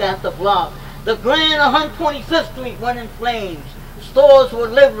 block after block. The grand 125th Street went in flames. Stores were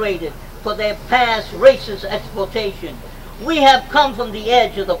liberated for their past racist exploitation. We have come from the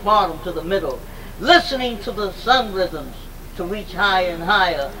edge of the bottom to the middle, listening to the sun rhythms to reach higher and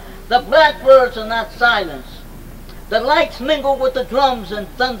higher. The blackbirds are not silenced. The lights mingle with the drums and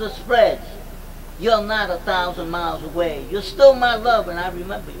thunder spreads. You're not 1,000 miles away. You're still my love and I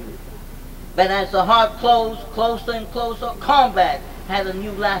remember you. But as the heart closed, closer and closer, combat had a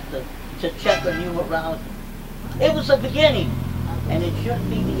new laughter to check a new horizon. It was a beginning. And it shouldn't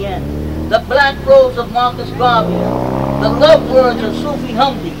be the end. The black rose of Marcus Garvey, the love words of Sufi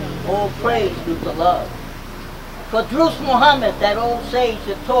Hamdi, all praise due to love. For Drus Muhammad, that old sage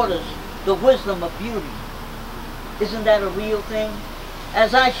that taught us the wisdom of beauty. Isn't that a real thing?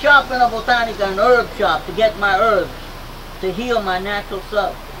 As I shop in a botanica, an herb shop, to get my herbs, to heal my natural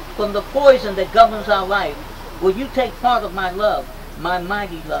self, from the poison that governs our life, will you take part of my love, my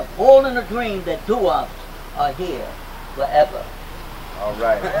mighty love, all in a dream that doo-wops are here forever. All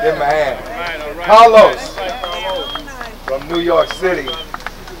right, give him a hand. All right. Carlos from New York City.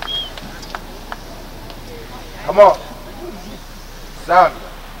 Come on. Sandra.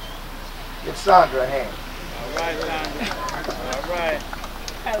 Give Sandra a hand. All right, Sandra. All right.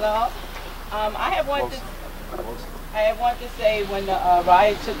 Hello. I have wanted to say when the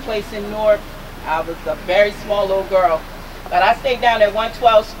riot took place in Newark, I was a very small little girl. But I stayed down at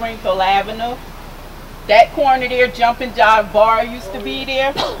 112 Springfield Avenue. That corner there, Jumpin' Jive Bar used to be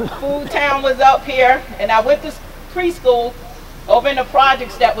there. Food Town was up here. And I went to preschool over in the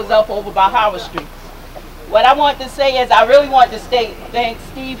projects that was up over by Howard Street. What I want to say is I really want to thank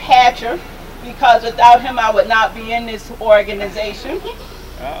Steve Hatcher, because without him I would not be in this organization.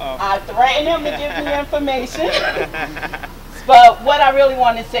 I threatened him to give me information. But what I really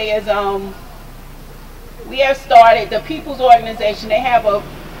want to say is we have started the People's Organization. They have a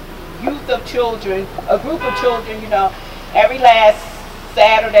youth of children, a group of children, you know, every last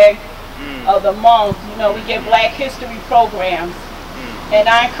Saturday of the month, you know, we get Black History programs. And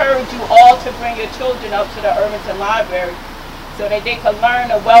I encourage you all to bring your children up to the Irvington Library so that they can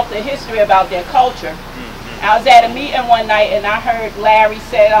learn a wealth of history about their culture. I was at a meeting one night and I heard Larry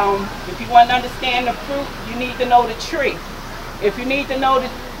said, if you want to understand the fruit, you need to know the tree. If you need to know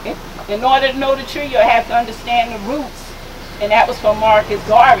in order to know the tree, you'll have to understand the roots. And that was from Marcus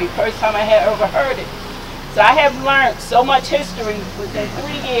Garvey, first time I had ever heard it. So I have learned so much history within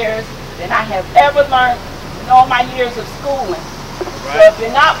 3 years than I have ever learned in all my years of schooling. Right. So if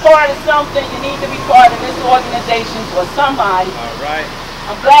you're not part of something, you need to be part of this organization or somebody. All right.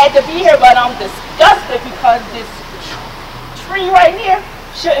 I'm glad to be here, but I'm disgusted because this tree right here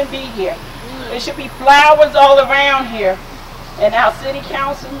shouldn't be here. There should be flowers all around here. And our city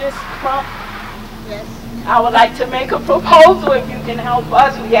council, Ms. Crump, I would like to make a proposal if you can help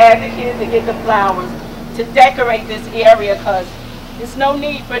us. We have the kids to get the flowers to decorate this area because there's no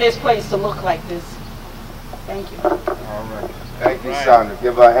need for this place to look like this. Thank you. All right. Thank you, Sandra.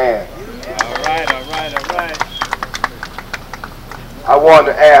 Give her a hand. All right, all right, all right. I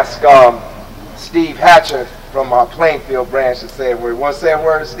wanted to ask Steve Hatcher from our Plainfield branch to say a word. Want to say a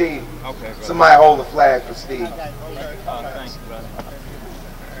word, Steve? Okay, brother. Somebody hold the flag for Steve. Thank you, brother.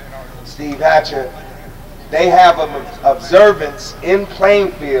 Steve Hatcher. They have an observance in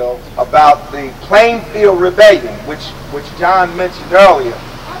Plainfield about the Plainfield Rebellion, which John mentioned earlier,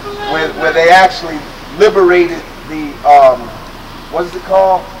 where they actually liberated the, what is it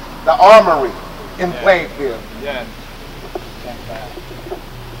called? The armory in Plainfield. Yeah.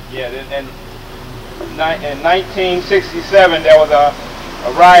 Yeah, in 1967 there was a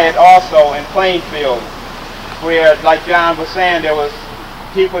riot also in Plainfield where, like John was saying, there was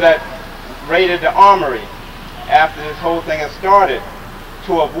people that raided the armory after this whole thing had started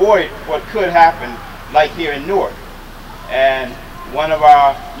to avoid what could happen, like here in Newark. And one of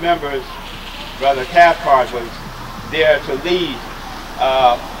our members, Brother Cathcart, was there to lead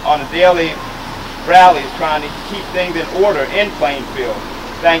on a daily rallies trying to keep things in order in Plainfield.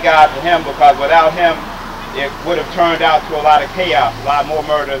 Thank God for him, because without him it would have turned out to a lot of chaos. A lot more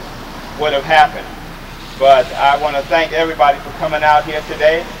murders would have happened. But I want to thank everybody for coming out here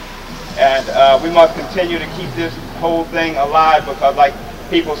today. And we must continue to keep this whole thing alive, because like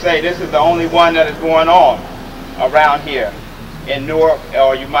people say, this is the only one that is going on around here in Newark,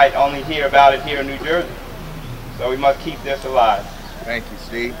 or you might only hear about it here in New Jersey. So we must keep this alive. Thank you,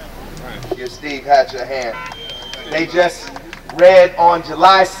 Steve. Give Steve Hatcher a hand. They just read on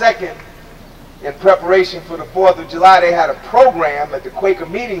July 2nd, in preparation for the 4th of July, they had a program at the Quaker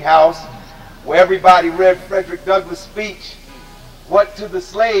Meeting House where everybody read Frederick Douglass' speech, "What to the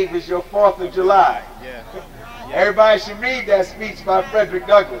slave is your 4th of July." Yeah. Everybody should read that speech by Frederick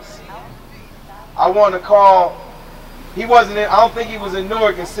Douglass. I want to call, he wasn't in, I don't think he was in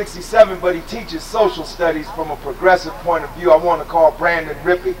Newark in '67, but he teaches social studies from a progressive point of view. I want to call Brandon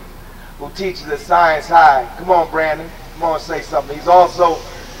Rippey, who teaches at Science High. Come on, Brandon. Come on and say something. He's also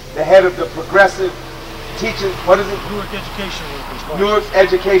the head of the progressive teaching, what is it? Newark Education Workers. Newark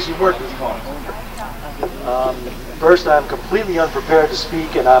Education Workers Conference. First, I'm completely unprepared to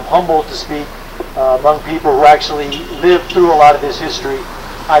speak, and I'm humbled to speak among people who actually lived through a lot of this history.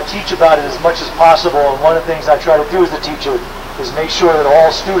 I teach about it as much as possible, and one of the things I try to do as a teacher is make sure that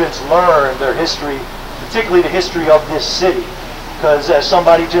all students learn their history, particularly the history of this city. Because as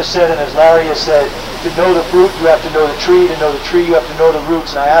somebody just said, and as Larry has said, to know the fruit, you have to know the tree. To know the tree, you have to know the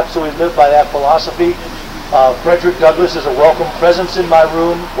roots. And I absolutely live by that philosophy. Frederick Douglass is a welcome presence in my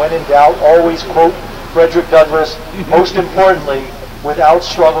room. When in doubt, always quote Frederick Douglass. Most importantly, without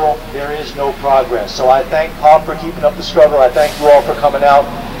struggle, there is no progress. So I thank Pop for keeping up the struggle. I thank you all for coming out.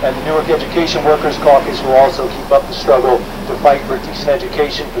 And the Newark Education Workers Caucus will also keep up the struggle to fight for decent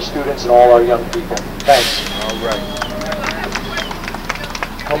education for students and all our young people. Thanks. All right.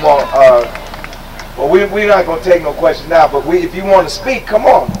 Come on. Well, we're not going to take no questions now, but if you want to speak, come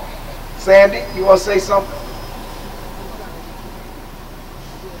on. Sandy, you want to say something?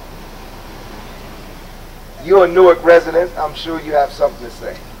 You're a Newark resident. I'm sure you have something to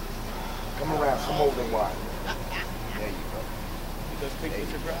say. Come around. Come over and watch. There you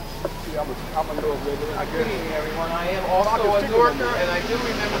go. I'm a Newark resident. Good evening, everyone. I am also a Newarker, and I do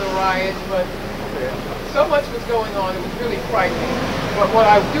remember the riots, but so much was going on. It was really frightening. But what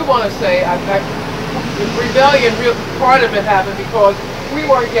I do want to say, the rebellion, part of it happened because we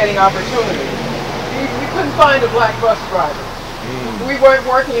weren't getting opportunities. We couldn't find a black bus driver. We weren't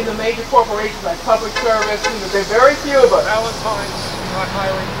working in the major corporations like public service. There are very few of us. Valentine's not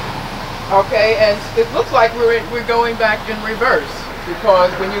hiring. Okay, and it looks like we're going back in reverse,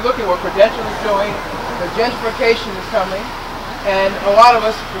 because when you look at what Prudential is doing, the gentrification is coming, and a lot of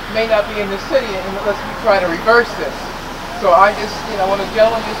us may not be in the city unless we try to reverse this. So I just, when a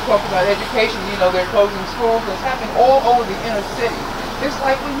gentleman just talked about education, they're closing schools, and it's happening all over the inner city. It's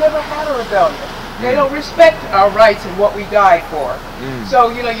like we never had a rebellion. They don't respect our rights and what we died for. So,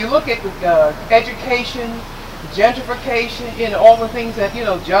 you look at education, gentrification, all the things that,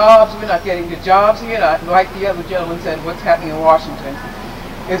 jobs, we're not getting the jobs here. Like the other gentleman said, what's happening in Washington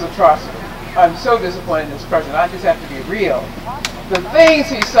is atrocity. I'm so disappointed in this president. I just have to be real. The things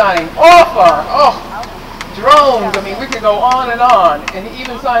he's signing off on, drones, we could go on, and he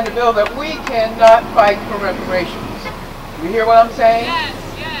even signed a bill that we cannot fight for reparations. You hear what I'm saying? Yes,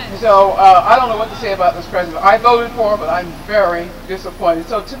 yes. So I don't know what to say about this president. I voted for him, but I'm very disappointed.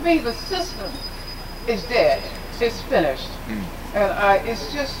 So to me, the system is dead. It's finished. And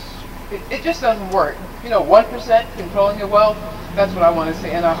it's just it just doesn't work. You know, 1% controlling your wealth, that's what I want to see.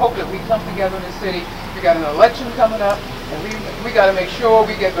 And I hope that we come together in the city. We got an election coming up, and we got to make sure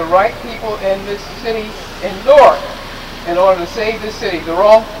we get the right people in this city in Newark in order to save this city. The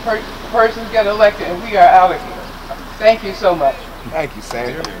wrong persons get elected, and we are out of here. Thank you so much. Thank you,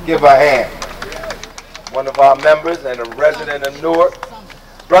 Sandy. Give her a hand. One of our members and a resident of Newark.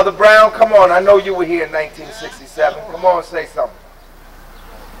 Brother Brown, come on. I know you were here in 1967. Come on, say something.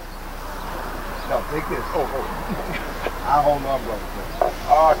 No, take this. I'll hold on, brother.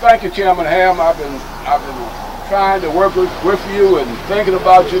 Thank you, Chairman Ham. I've been trying to work with you and thinking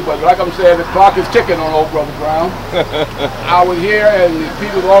about you, but like I'm saying, the clock is ticking on old Brother Brown. I was here and the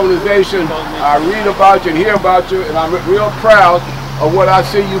People's Organization, I read about you and hear about you, and I'm real proud of what I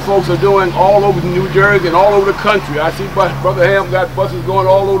see you folks are doing all over New Jersey and all over the country. I see Brother Ham got buses going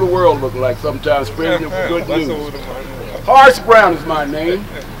all over the world, looking like sometimes, spreading good news. Horace Brown is my name.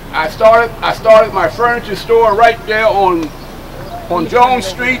 I started my furniture store right there on Jones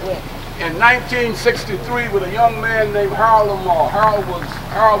Street in 1963 with a young man named Harold Lamar. Harold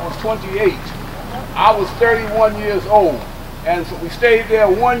was 28. I was 31 years old, and so we stayed there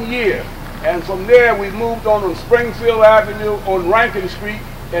 1 year. And from there we moved on Springfield Avenue on Rankin Street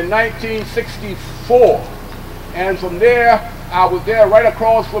in 1964. And from there, I was there right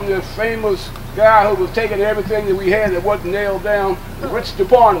across from the famous guy who was taking everything that we had that wasn't nailed down, Rich the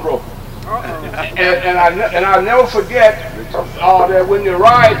pawnbroker. And I'll never forget that when the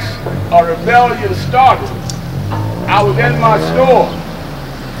riots or rebellion started, I was in my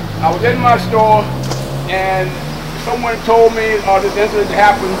store. And someone told me this incident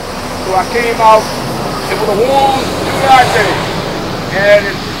happened. So I came out. It was a warm July day, and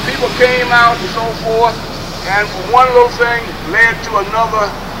people came out and so forth. And one little thing led to another,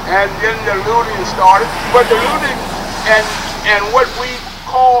 and then the looting started. But the looting and what we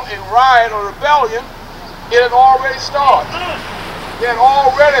call a riot or rebellion, it had already started. There had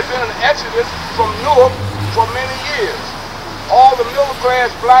already been an exodus from Newark for many years. All the middle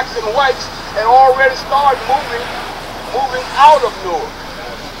class blacks and whites had already started moving out of Newark.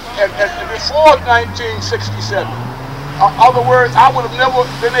 And before 1967. In other words, I would have never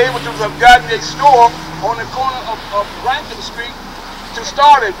been able to have gotten a store on the corner of Rankin Street to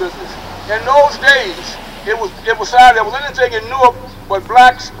start a business. In those days, it was decided there was anything in Newark but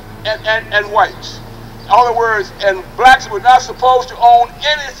blacks and whites. In other words, and blacks were not supposed to own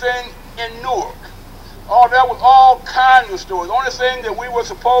anything in Newark. There was all kinds of stores. The only thing that we were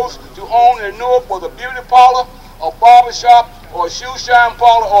supposed to own in Newark was a beauty parlor, a barber shop, or a shoe shine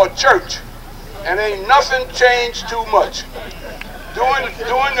parlor, or a church. And ain't nothing changed too much. During the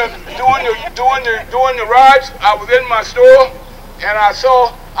riots, I was in my store, and I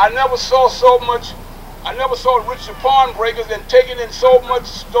never saw rich pawnbrokers and taking in so much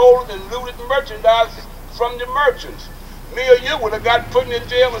stolen and looted merchandise from the merchants. Me or you would have got put in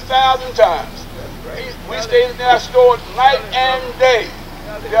jail 1,000 times. We stayed in our store night and day.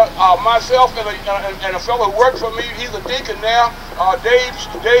 Myself and a fellow who worked for me, he's a deacon now,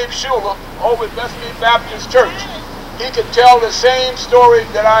 Dave Schuler, over at Bethany Baptist Church. He can tell the same story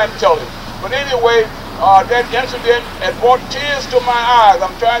that I am telling. But anyway, that incident had brought tears to my eyes.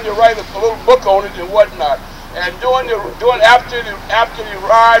 I'm trying to write a little book on it and whatnot. And after the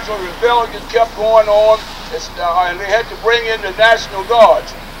riots or rebellion kept going on, and they had to bring in the National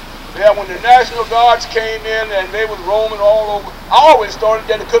Guards. Yeah, when the National Guards came in and they was roaming all over, I always thought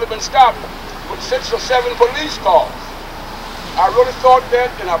that it could have been stopped with 6 or 7 police cars. I really thought that,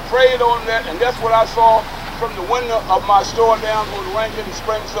 and I prayed on that, and that's what I saw from the window of my store down on Rankin and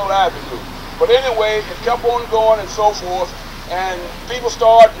Springfield Avenue. But anyway, it kept on going and so forth, and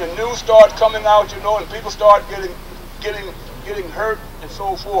the news started coming out, you know, and people started getting hurt and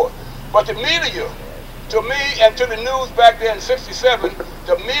so forth. But the media, to me and to the news back then in '67,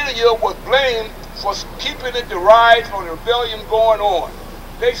 the media was blamed for keeping the riots or the rebellion going on.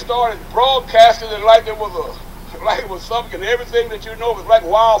 They started broadcasting it like it was something, and everything that you know was like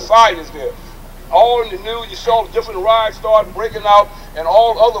wildfires there. All in the news, you saw different riots started breaking out in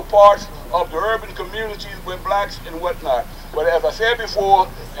all other parts of the urban communities with blacks and whatnot. But as I said before,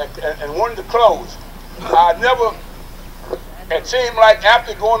 and wanted to close, it seemed like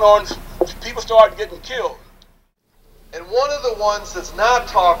after going on, people started getting killed. And one of the ones that's not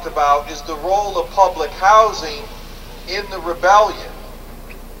talked about is the role of public housing in the rebellion.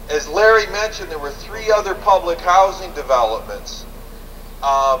 As Larry mentioned, there were 3 other public housing developments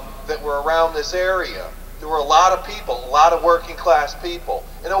that were around this area. There were a lot of people, a lot of working class people.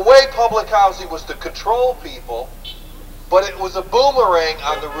 In a way, public housing was to control people, but it was a boomerang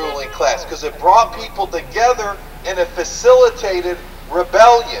on the ruling class because it brought people together and it facilitated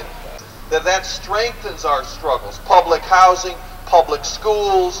rebellion. that strengthens our struggles. Public housing, public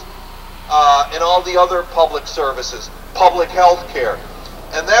schools, and all the other public services, public health care.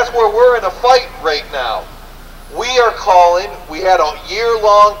 And that's where we're in a fight right now. We had a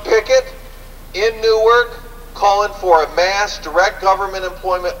year-long picket in Newark calling for a mass direct government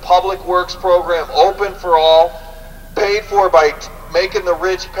employment public works program open for all, paid for by making the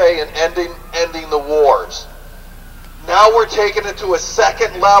rich pay and ending the wars. Now we're taking it to a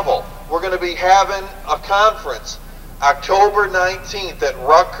second level. We're going to be having a conference October 19th at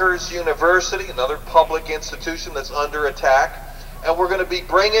Rutgers University, another public institution that's under attack. And we're going to be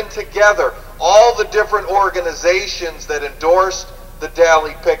bringing together all the different organizations that endorsed the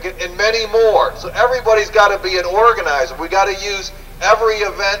Daly picket and many more. So everybody's got to be an organizer. We got to use every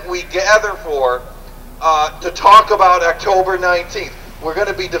event we gather for to talk about October 19th. We're going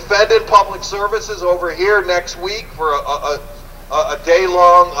to be defending public services over here next week for a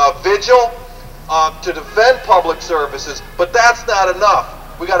day-long vigil to defend public services. But that's not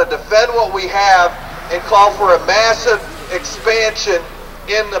enough. We got to defend what we have and call for a massive expansion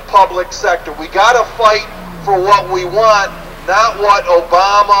in the public sector. We got to fight for what we want, not what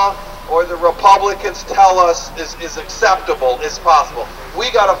Obama or the Republicans tell us is acceptable, is possible. We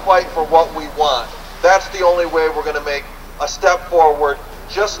got to fight for what we want. That's the only way we're going to make a step forward,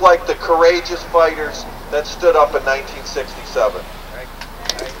 just like the courageous fighters that stood up in 1967.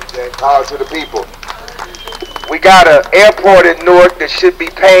 Power to the people. We got an airport in Newark that should be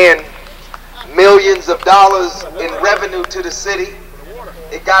paying millions of dollars in revenue to the city.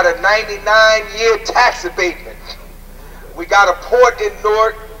 It got a 99-year tax abatement. We got a port in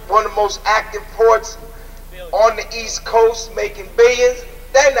Newark, one of the most active ports on the East Coast, making billions.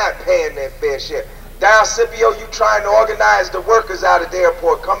 They're not paying their fair share. Down Scipio, you trying to organize the workers out of the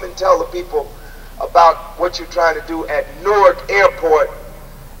airport. Come and tell the people about what you're trying to do at Newark Airport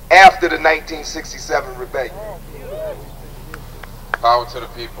after the 1967 rebellion. Power to the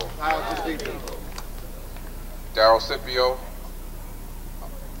people. Power to the people. Darryl Scipio,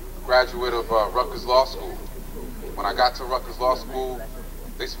 graduate of Rutgers Law School. When I got to Rutgers Law School,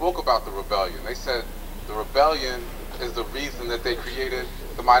 they spoke about the rebellion. They said the rebellion is the reason that they created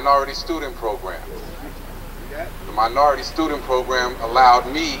the minority student program. The minority student program allowed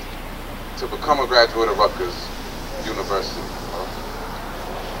me to become a graduate of Rutgers University.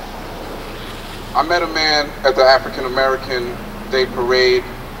 I met a man at the African American Day Parade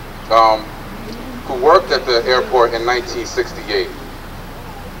who worked at the airport in 1968.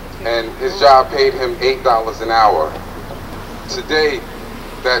 And his job paid him $8 an hour. Today,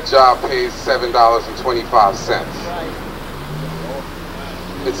 that job pays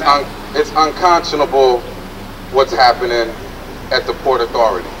 $7.25. It's unconscionable what's happening at the Port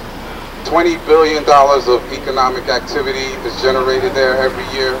Authority. $20 billion of economic activity is generated there every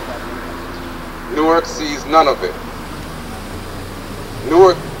year. Newark sees none of it.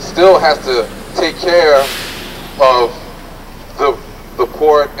 Newark still has to take care of the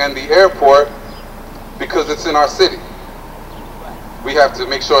port and the airport because it's in our city. We have to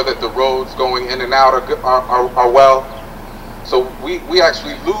make sure that the roads going in and out are well. So we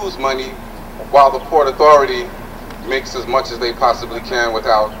actually lose money while the Port Authority makes as much as they possibly can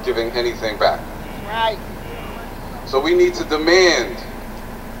without giving anything back. Right. So we need to demand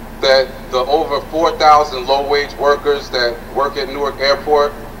that the over 4,000 low-wage workers that work at Newark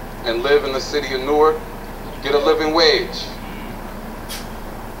Airport and live in the city of Newark get a living wage.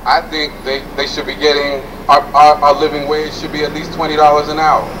 I think they should be getting, our living wage should be at least $20 an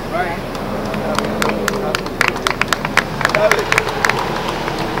hour. Right.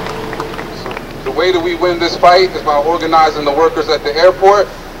 So the way that we win this fight is by organizing the workers at the airport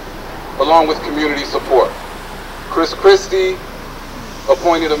along with community support. Chris Christie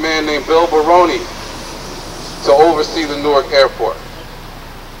appointed a man named Bill Baroni to oversee the Newark Airport.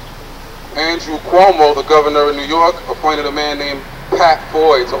 Andrew Cuomo, the governor of New York, appointed a man named Pat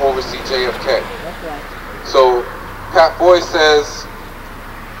Boyd to oversee JFK. So Pat Boyd says,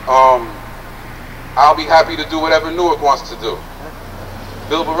 I'll be happy to do whatever Newark wants to do.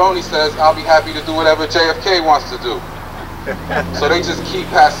 Bill Baroni says, I'll be happy to do whatever JFK wants to do. So they just keep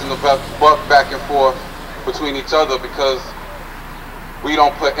passing the buck back and forth between each other because we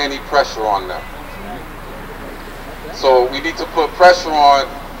don't put any pressure on them. So we need to put pressure on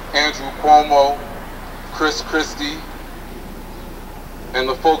Andrew Cuomo, Chris Christie, and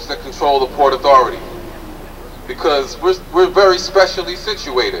the folks that control the Port Authority, because we're very specially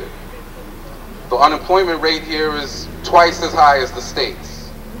situated. The unemployment rate here is twice as high as the states,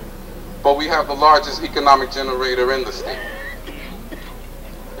 but we have the largest economic generator in the state.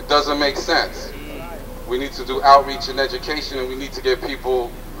 It doesn't make sense. We need to do outreach and education, and we need to get people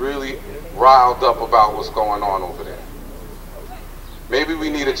really riled up about what's going on over there. Maybe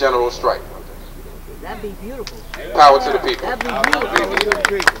we need a general strike. That'd be beautiful. Power to the people. That'd be beautiful.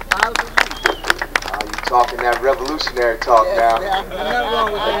 You talking that revolutionary talk now. Ain't nothing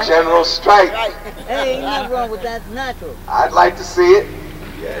wrong with that. General strike. Hey, ain't nothing wrong with that. It's natural. I'd like to see it.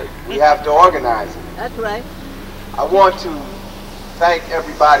 We have to organize it. That's right. I want to thank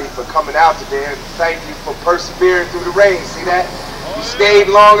everybody for coming out today, and thank you for persevering through the rain. See that? You stayed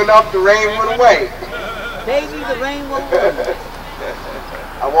long enough, the rain went away. Baby, the rain won't go.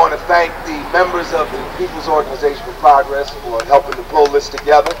 I want to thank the members of the People's Organization for Progress for helping to pull this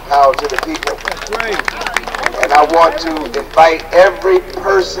together. Power to the people. And I want to invite every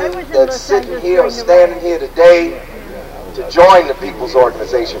person that's sitting here or standing here today to join the People's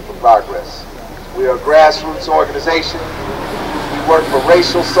Organization for Progress. We are a grassroots organization. We work for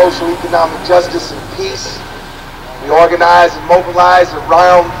racial, social, economic justice and peace. We organize and mobilize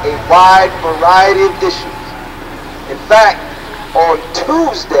around a wide variety of issues. In fact, on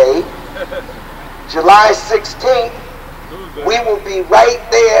Tuesday, July 16th, we will be right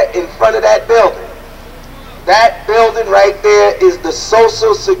there in front of that building. That building right there is the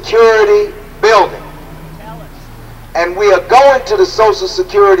Social Security building. And we are going to the Social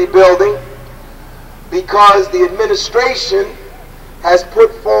Security building because the administration has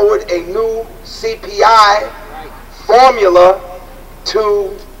put forward a new CPI formula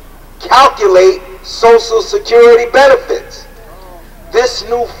to calculate Social Security benefits. This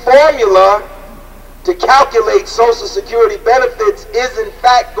new formula to calculate Social Security benefits is in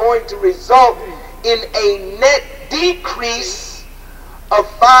fact going to result in a net decrease of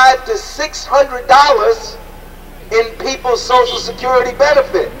 $500 to $600 in people's Social Security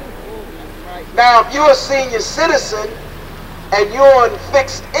benefit. Now, if you're a senior citizen and you're on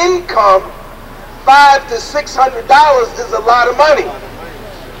fixed income, $500 to $600 is a lot of money.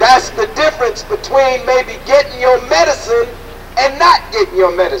 That's the difference between maybe getting your medicine and not getting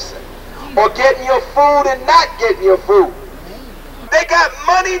your medicine, or getting your food and not getting your food. They got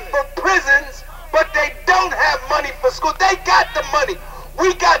money for prisons, but they don't have money for school. They got the money.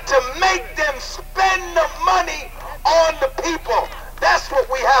 We got to make them spend the money on the people. That's what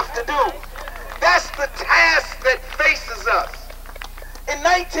we have to do. That's the task that faces us. In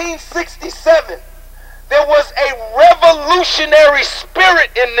 1967, there was a revolutionary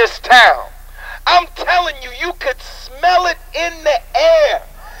spirit in this town. I'm telling you, you could smell it in the air.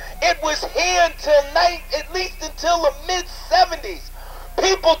 It was here until at least until the mid-70s.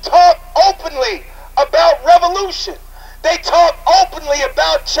 People talked openly about revolution. They talked openly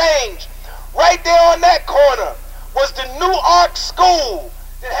about change. Right there on that corner was the Newark school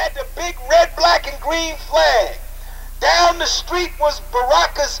that had the big red, black, and green flag. Down the street was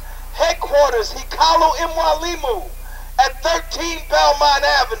Baraka's headquarters, Hikalu Imwalimu, at 13 Belmont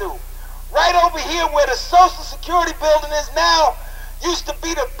Avenue. Right over here where the Social Security building is now used to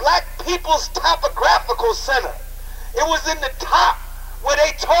be the Black People's Topographical Center. It was in the top where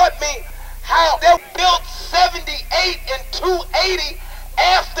they taught me how they built 78 and 280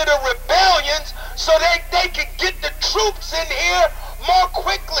 after the rebellions so that they could get the troops in here more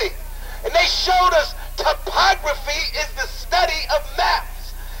quickly. And they showed us topography is the study of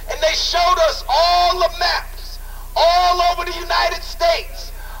maps. And they showed us all the maps all over the United States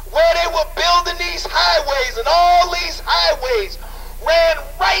where they were building these highways, and all these highways ran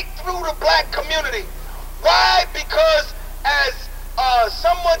right through the black community. Why? Because as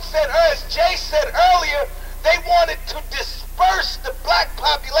someone said, as Jay said earlier, they wanted to disperse the black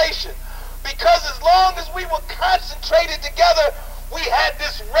population. Because as long as we were concentrated together, we had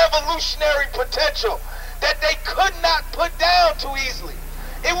this revolutionary potential that they could not put down too easily.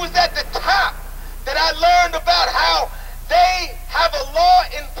 It was at the top that I learned about how they have a law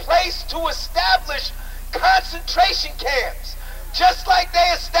in place to establish concentration camps, just like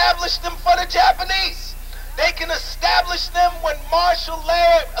they established them for the Japanese. They can establish them when martial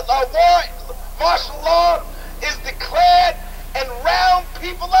law is declared and round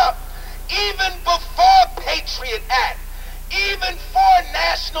people up. Even before Patriot Act, even for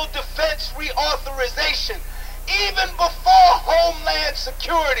National Defense Reauthorization, even before Homeland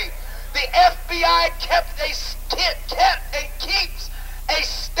Security, the FBI kept and keeps a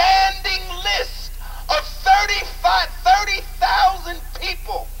standing list of 30,000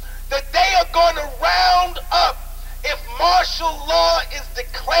 people that they are going to round up if martial law is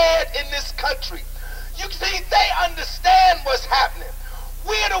declared in this country. You see, they understand what's happening.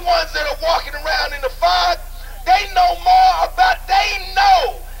 We're the ones that are walking around in the fog. They know more about, they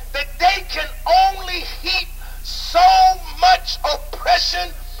know that they can only heap so much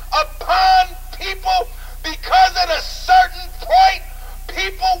oppression upon people because at a certain point,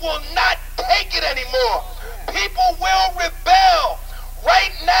 people will not take it anymore. People will rebel.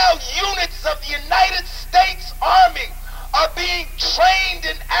 Right now, units of the United States Army are being trained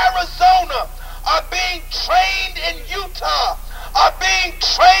in Arizona, are being trained in Utah, are being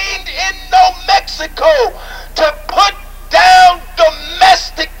trained in New Mexico to put down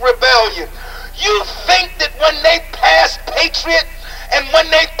domestic rebellion. You think that when they passed Patriot and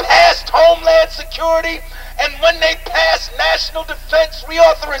when they passed Homeland Security and when they passed National Defense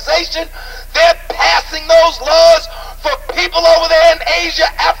Reauthorization, they're passing those laws for people over there in Asia,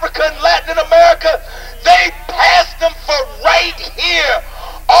 Africa, and Latin America? They passed them for right here.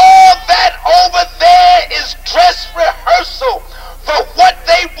 All that over there is dress rehearsal for what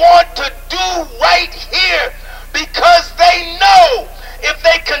they want to do right here, because they know if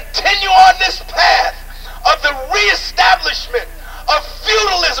they continue on this path of the reestablishment of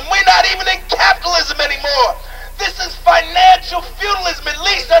feudalism, we're not even in capitalism anymore. This is financial feudalism. At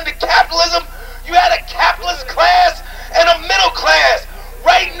least under capitalism, you had a capitalist class and a middle class.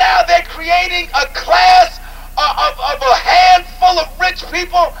 Right now, they're creating a class of a handful of rich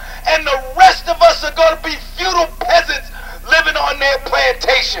people, and the rest of us are going to be feudal peasants living on their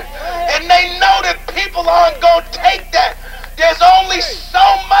plantation. And they know that people aren't going to take that. There's only so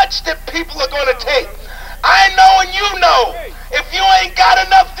much that people are going to take. I know and you know, if you ain't got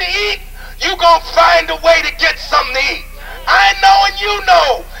enough to eat, you going to find a way to get something to eat. I know and you know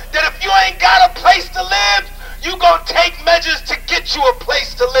that if you ain't got a place to live, you going to take measures to get you a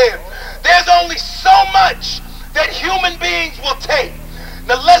place to live. There's only so much that human beings will take.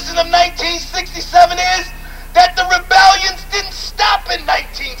 The lesson of 1967 is that the rebellions didn't stop in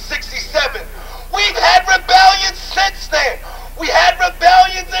 1967. We've had rebellions since then. We had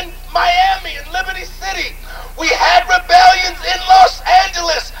rebellions in Miami and Liberty City. We had rebellions in Los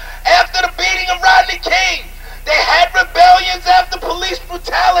Angeles after the beating of Rodney King. They had rebellions after police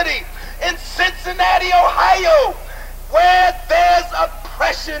brutality in Cincinnati, Ohio. Where there's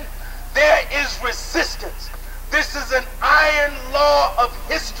oppression, there is resistance. This is an iron law of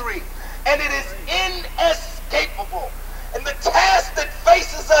history, and it is inescapable. And the task that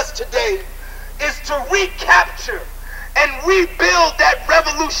faces us today is to recapture and rebuild that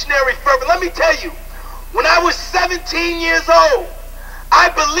revolutionary fervor. Let me tell you, when I was 17 years old, I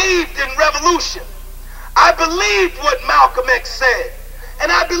believed in revolution. I believed what Malcolm X said,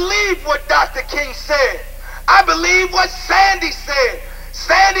 and I believed what Dr. King said. I believe what Sandy said.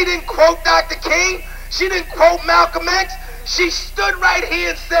 Sandy didn't quote Dr. King. She didn't quote Malcolm X. She stood right here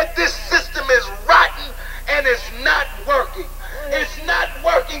and said this system is rotten and it's not working. It's not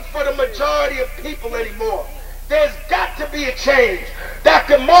working for the majority of people anymore. There's got to be a change.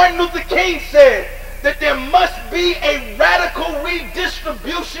 Dr. Martin Luther King said that there must be a radical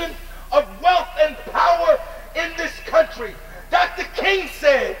redistribution of wealth and power in this country. Dr. King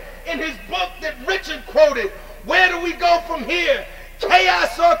said in his book that Richard quoted, "Where do we go from here?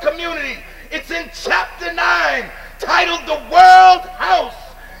 Chaos or community?" It's in chapter 9, titled The World House.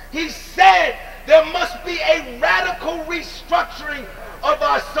 He said there must be a radical restructuring of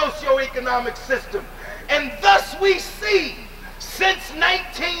our socioeconomic system. And thus we see, since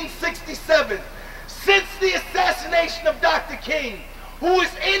 1967, since the assassination of Dr. King, who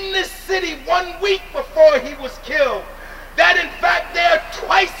was in this city 1 week before he was killed, that in fact there are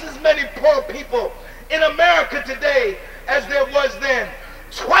twice as many poor people in America today as there was then.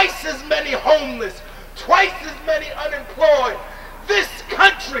 Twice as many homeless, twice as many unemployed. This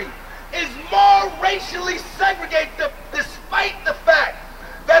country is more racially segregated, despite the fact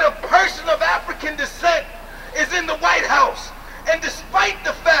that a person of African descent is in the White House, and despite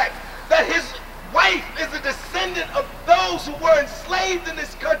the fact that his wife is a descendant of those who were enslaved in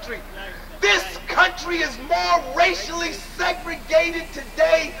this country. This country is more racially segregated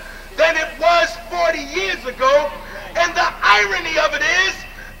today than it was 40 years ago, and the irony of it is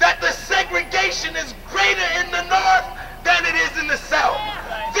that the segregation is greater in the North than it is in the South.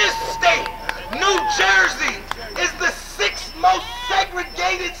 This state, New Jersey, is the 6th most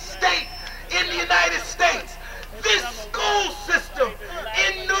segregated state in the United States. This school system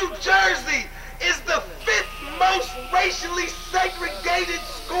in New Jersey is the 5th most racially segregated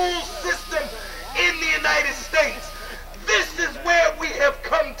school system in the United States. This is where we have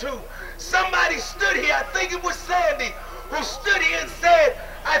come to. Somebody stood here, I think it was Sandy, who stood here and said,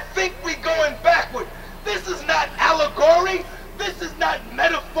 "I think we're going backward." This is not allegory. This is not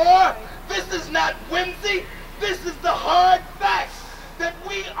metaphor. This is not whimsy. This is the hard facts that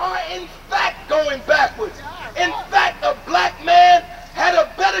we are in fact going backwards. In fact, a black man had a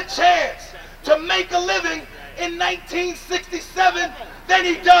better chance to make a living in 1967 than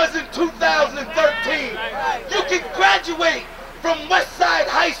he does in 2013. You can graduate from West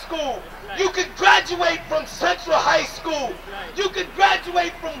graduate from Central High School. You could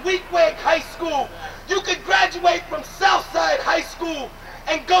graduate from Weequahic High School. You could graduate from Southside High School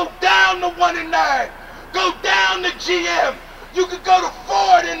and go down to 1 and 9. Go down to GM. You could go to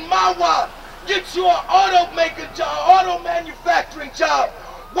Ford in Mawa. Get you an automaker job, auto manufacturing job.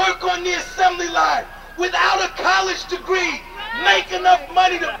 Work on the assembly line without a college degree. Make enough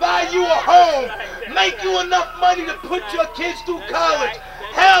money to buy you a home. Make you enough money to put your kids through college.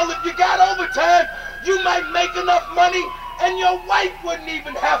 Hell, if you got overtime, you might make enough money and your wife wouldn't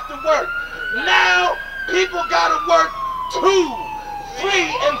even have to work. Now, people gotta work 2, 3,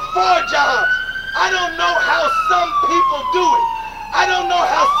 and 4 jobs. I don't know how some people do it. I don't know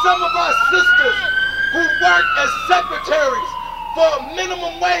how some of our sisters who work as secretaries for a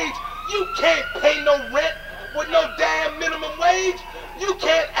minimum wage, you can't pay no rent with no damn minimum wage. You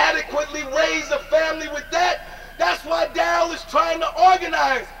can't adequately raise a family with that. That's why Darryl is trying to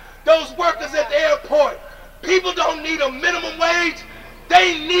organize those workers at the airport. People don't need a minimum wage.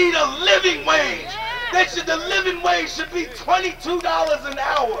 They need a living wage. The living wage should be $22 an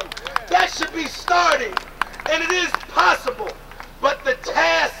hour. That should be starting. And it is possible. But the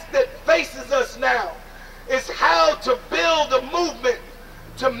task that faces us now is how to build a movement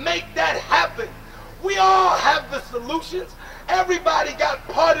to make that happen. We all have the solutions. Everybody got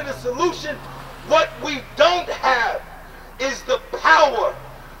part of the solution. What we don't have is the power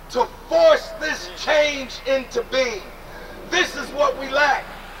to force this change into being. This is what we lack.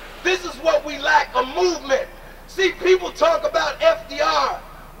 This is what we lack, a movement. See, people talk about FDR.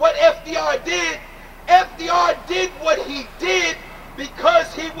 What FDR did what he did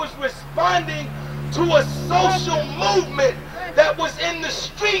because he was responding to a social movement that was in the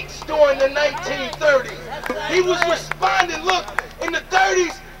streets during the 1930s. He was responding. Look, in the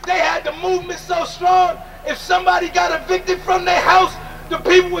 30s, they had the movement so strong, if somebody got evicted from their house, the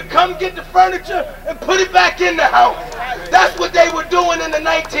people would come get the furniture and put it back in the house. That's what they were doing in the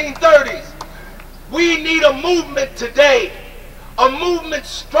 1930s. We need a movement today, a movement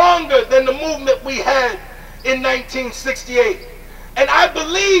stronger than the movement we had in 1968. And I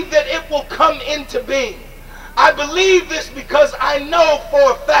believe that it will come into being. I believe this because I know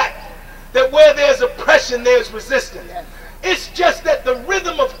for a fact that where there's oppression, there's resistance. It's just that the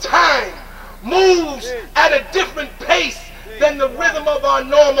rhythm of time moves at a different pace than the rhythm of our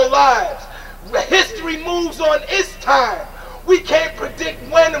normal lives. History moves on its time. We can't predict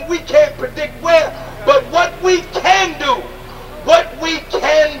when and we can't predict where, but what we can do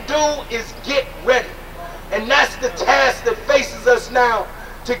is get ready. And that's the task that faces us now,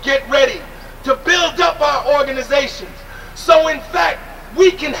 to get ready, to build up our organizations. So in fact,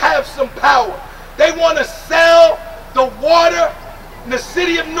 we can have some power. They want to sell the water in the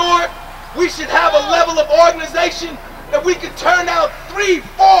city of Newark. We should have a level of organization that we could turn out 3,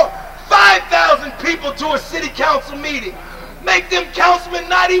 4, 5,000 people to a city council meeting. Make them councilmen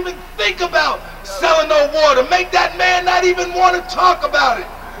not even think about selling no water. Make that man not even want to talk about it.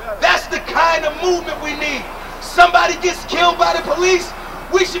 That's the kind of movement we need. Somebody gets killed by the police,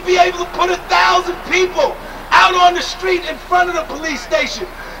 we should be able to put 1,000 people out on the street in front of the police station.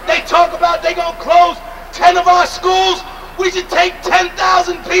 They talk about they gonna close 10 of our schools. We should take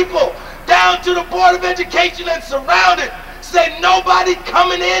 10,000 people down to the Board of Education and surround it. Say nobody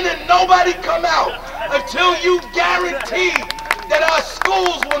coming in and nobody come out until you guarantee that our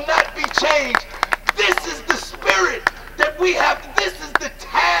schools will not be changed. This is the spirit that we have. This is the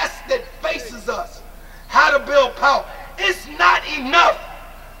task that faces us. How to build power. It's not enough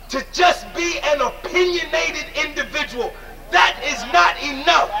to just be an opinionated individual. That is not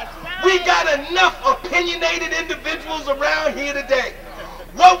enough. We got enough opinionated individuals around here today.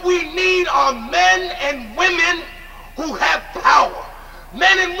 What we need are men and women who have power.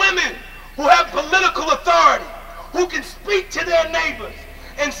 Men and women who have political authority, who can speak to their neighbors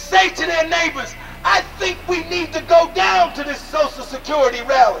and say to their neighbors, I think we need to go down to this Social Security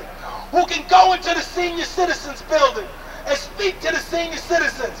rally. Who can go into the senior citizens building and speak to the senior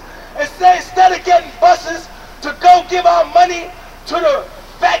citizens and say, instead of getting buses to go give our money to the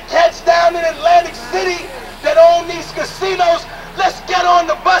fat cats down in Atlantic City that own these casinos, let's get on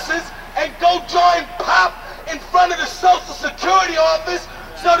the buses and go join POP in front of the Social Security office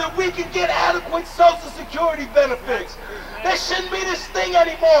so that we can get adequate Social Security benefits. There shouldn't be this thing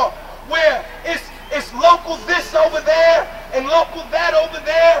anymore where it's local this over there and local that over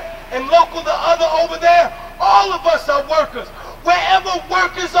there and local the other over there. All of us are workers. Wherever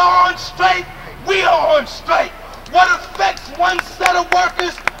workers are on strike, we are on strike. What affects one set of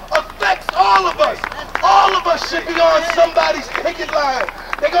workers affects all of us. All of us should be on somebody's picket line.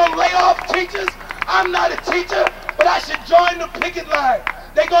 They're going to lay off teachers. I'm not a teacher, but I should join the picket line.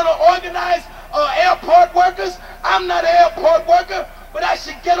 They're going to organize airport workers. I'm not an airport worker, but I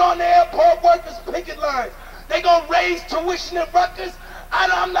should get on the airport workers' picket lines. They gonna raise tuition at Rutgers.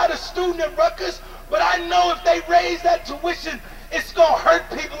 I'm not a student at Rutgers, but I know if they raise that tuition, it's gonna hurt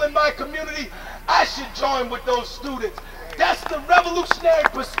people in my community. I should join with those students. That's the revolutionary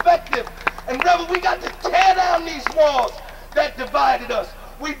perspective. And we got to tear down these walls that divided us.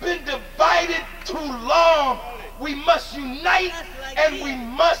 We've been divided too long. We must unite and we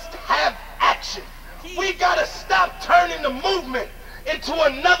must have action. We gotta stop turning the movement into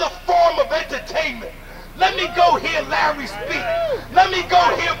another form of entertainment. Let me go hear Larry speak. Let me go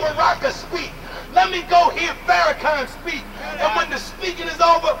hear Baraka speak. Let me go hear Farrakhan speak. And when the speaking is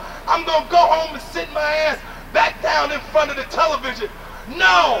over, I'm gonna go home and sit my ass back down in front of the television.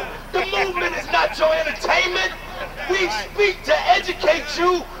 No, the movement is not your entertainment. We speak to educate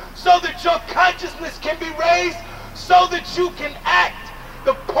you so that your consciousness can be raised, so that you can act.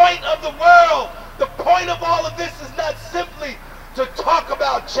 The point of the world, the point of all of this is not simply to talk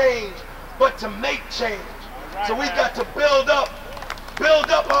about change, but to make change. So we got to build up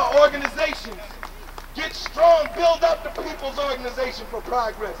our organizations. Get strong, build up the People's Organization for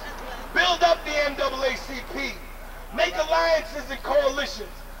Progress. Build up the NAACP. Make alliances and coalitions.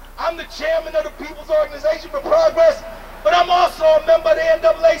 I'm the chairman of the People's Organization for Progress, but I'm also a member of the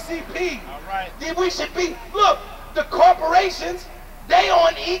NAACP. We should be, look, the corporations, they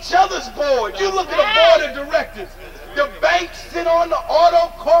on each other's board. You look at the board of directors. The banks sit on the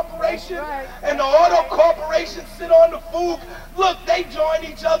auto corporation, and the auto corporation sit on the food. Look, they join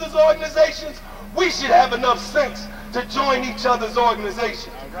each other's organizations. We should have enough sense to join each other's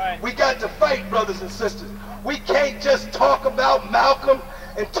organizations. We got to fight, brothers and sisters. We can't just talk about Malcolm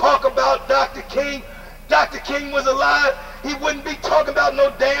and talk about Dr. King. Dr. King was alive. He wouldn't be talking about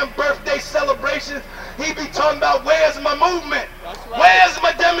no damn birthday celebrations. He'd be talking about, where's my movement? Where's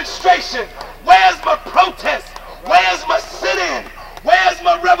my demonstration? Where's my protest? Where's my sit-in? Where's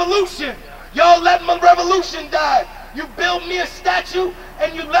my revolution? Y'all let my revolution die. You build me a statue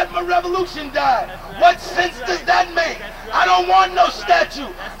and you let my revolution die. What sense does that make? I don't want no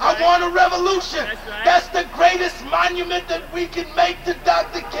statue. I want a revolution. That's the greatest monument that we can make to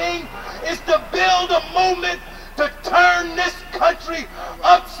Dr. King, is to build a movement to turn this country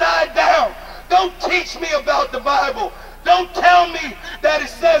upside down. Don't teach me about the Bible. Don't tell me that it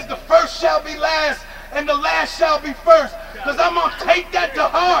says the first shall be last and the last shall be first, because I'm going to take that to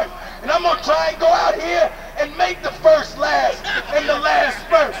heart. And I'm going to try and go out here and make the first last and the last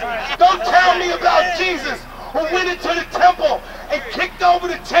first. Don't tell me about Jesus, who went into the temple and kicked over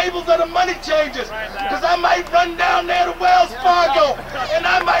the tables of the money changers, because I might run down there to Wells Fargo and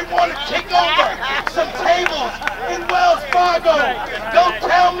I might want to kick over some tables in Wells Fargo. Don't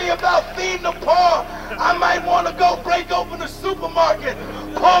tell me about feeding the poor. I might want to go break open the supermarket,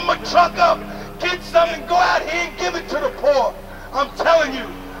 pull my truck up, get some and go out here and give it to the poor. I'm telling you,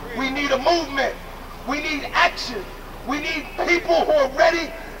 we need a movement. We need action. We need people who are ready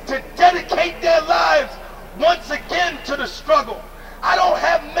to dedicate their lives once again to the struggle. I don't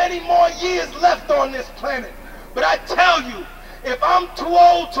have many more years left on this planet, but I tell you, if I'm too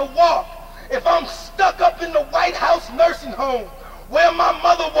old to walk, if I'm stuck up in the White House nursing home where my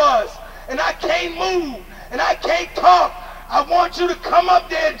mother was, and I can't move and I can't talk, I want you to come up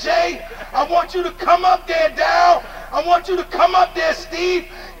there, Jay. I want you to come up there, Dow. I want you to come up there, Steve.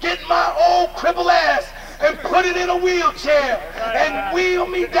 Get my old cripple ass and put it in a wheelchair and wheel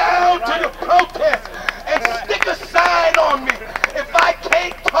me down to the protest and stick a sign on me. If I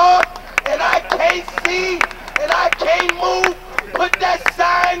can't talk and I can't see and I can't move, put that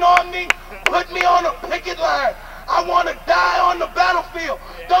sign on me. Put me on a picket line. I want to die on the battlefield.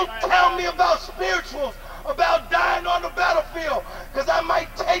 Don't tell me about spirituals, about dying on the battlefield, because I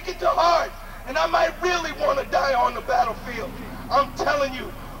might take it to heart and I might really want to die on the battlefield. I'm telling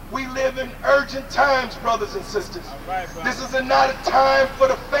you, we live in urgent times, brothers and sisters. This is not a time for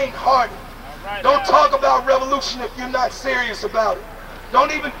the faint-hearted. Don't talk about revolution if you're not serious about it.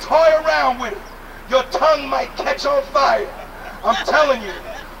 Don't even toy around with it. Your tongue might catch on fire. I'm telling you,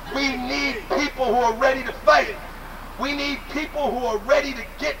 we need people who are ready to fight. We need people who are ready to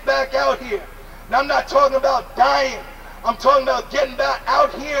get back out here. Now, I'm not talking about dying. I'm talking about getting back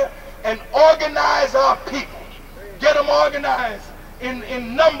out here and organize our people. Get them organized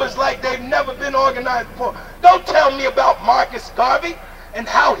in numbers like they've never been organized before. Don't tell me about Marcus Garvey and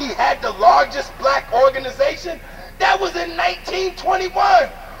how he had the largest black organization. That was in 1921.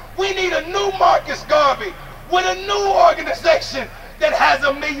 We need a new Marcus Garvey with a new organization that has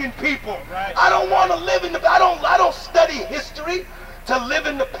 1 million people. I don't want to live in the, I don't study history to live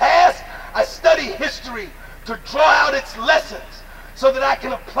in the past. I study history to draw out its lessons so that I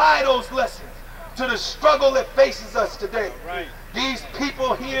can apply those lessons. to the struggle that faces us today. These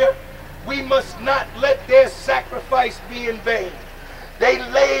people here, we must not let their sacrifice be in vain. They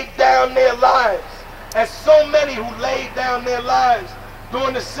laid down their lives, as so many who laid down their lives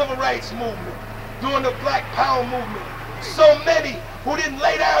during the Civil Rights Movement, during the Black Power Movement. So many who didn't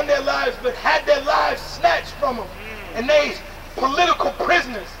lay down their lives but had their lives snatched from them. And they political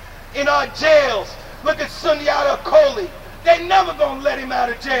prisoners in our jails. Look at Sunyata Kohli. They never gonna let him out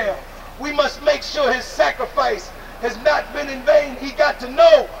of jail. We must make sure his sacrifice has not been in vain. He got to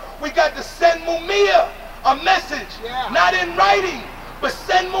know. We got to send Mumia a message, not in writing, but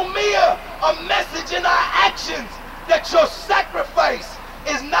send Mumia a message in our actions that your sacrifice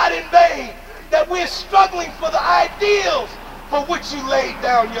is not in vain, that we're struggling for the ideals for which you laid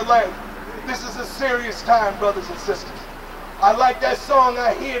down your life. This is a serious time, brothers and sisters. I like that song,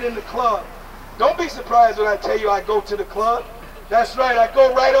 I hear it in the club. Don't be surprised when I tell you I go to the club. That's right, I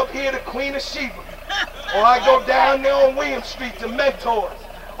go right up here to Queen of Sheba. Or I go down there on William Street to Mentors.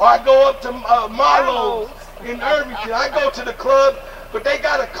 Or I go up to Marlowe's in Irvington. I go to the club, but they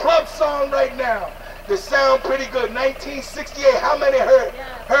got a club song right now that sound pretty good. 1968, how many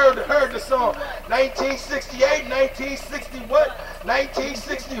heard the song? 1968, 1960 what?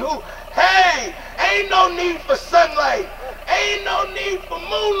 1960 who? Hey, ain't no need for sunlight. Ain't no need for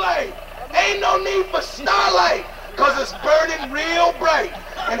moonlight. Ain't no need for starlight, because it's burning real bright.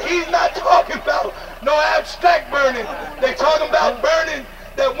 And he's not talking about no abstract burning. They talking about burning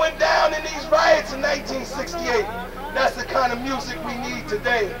that went down in these riots in 1968. That's the kind of music we need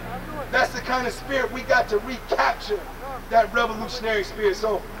today. That's the kind of spirit we got to recapture, that revolutionary spirit.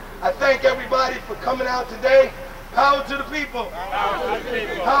 So I thank everybody for coming out today. Power to the people. Power to the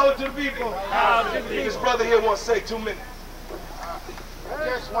people. Power to the people. Power to the people. This brother here wants to say 2 minutes. I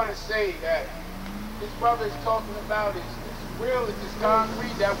just want to say that this brother is talking about is real, it's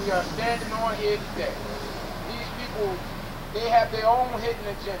concrete that we are standing on here today. These people, they have their own hidden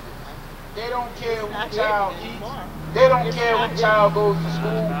agenda. They don't care what child eats. They don't care what child goes to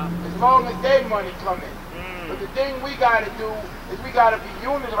school, as long as their money come in. But the thing we got to do is we got to be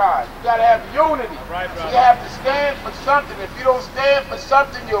unified. We got to have unity. So you have to stand for something. If you don't stand for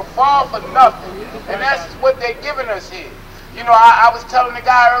something, you'll fall for nothing. And that's what they're giving us here. You know, I was telling the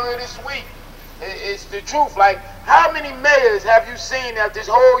guy earlier this week, it's the truth. Like, how many mayors have you seen of this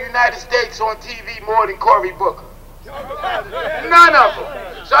whole United States on TV more than Cory Booker? None of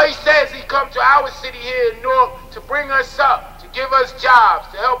them. So he says he come to our city here in Newark to bring us up, to give us jobs,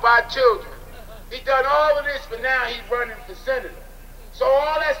 to help our children. He done all of this, but now he's running for senator. So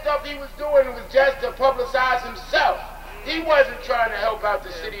all that stuff he was doing was just to publicize himself. He wasn't trying to help out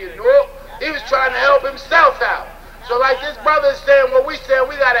the city of Newark. He was trying to help himself out. So like this brother is saying, what we saying,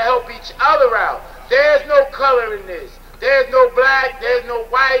 we got to help each other out. There's no color in this. There's no black, there's no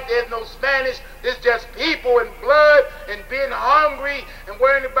white, there's no Spanish. There's just people and blood and being hungry and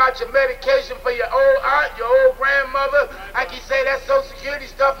worrying about your medication for your old aunt, your old grandmother. I can say that Social Security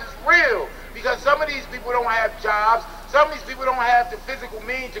stuff is real because some of these people don't have jobs. Some of these people don't have the physical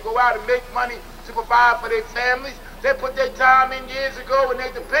means to go out and make money to provide for their families. They put their time in years ago and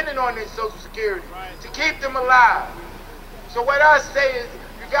they're depending on their Social Security to keep them alive. So what I say is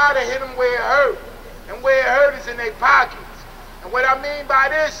you gotta hit them where it hurts. And where it hurts is in their pockets. And what I mean by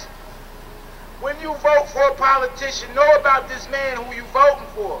this, when you vote for a politician, know about this man who you voting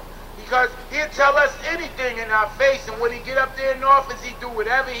for. Because he'll tell us anything in our face, and when he get up there in office, he do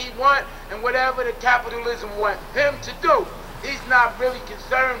whatever he want and whatever the capitalism want him to do. He's not really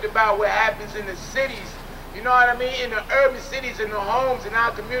concerned about what happens in the cities. You know what I mean? In the urban cities, in the homes, in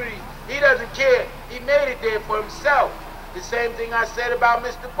our communities. He doesn't care. He made it there for himself. The same thing I said about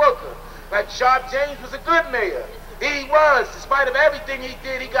Mr. Booker. Like Sharp James was a good mayor. He was. Despite of everything he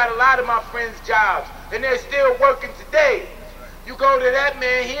did, he got a lot of my friends jobs. And they're still working today. You go to that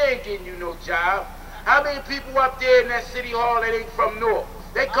man, he ain't getting you no job. How many people up there in that city hall that ain't from Newark?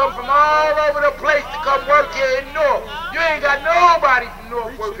 They come from all over the place to come work here in Newark. You ain't got nobody from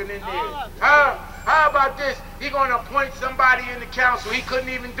Newark working in there. Huh? How about this? He gonna appoint somebody in the council. He couldn't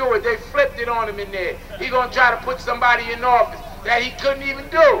even do it. They flipped it on him in there. He gonna try to put somebody in office that he couldn't even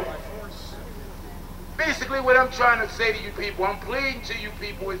do. Basically what I'm trying to say to you people, I'm pleading to you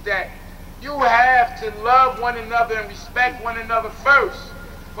people is that you have to love one another and respect one another first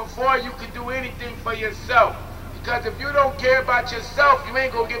before you can do anything for yourself. Because if you don't care about yourself, you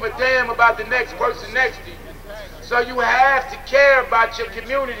ain't gonna give a damn about the next person next to you. So you have to care about your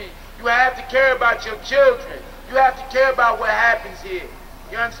community. You have to care about your children. You have to care about what happens here.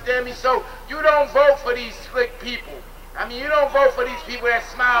 You understand me? So you don't vote for these slick people. I mean, you don't vote for these people that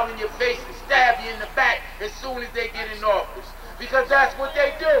smile in your face and stab you in the back as soon as they get in office. Because that's what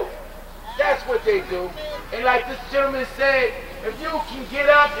they do. That's what they do. And like this gentleman said, if you can get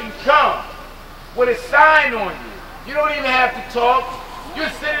up and come with a sign on you, you don't even have to talk. You're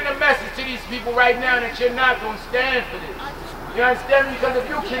sending a message to these people right now that you're not going to stand for this. You understand me? Because if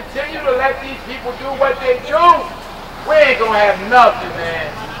you continue to let these people do what they do, we ain't going to have nothing, man.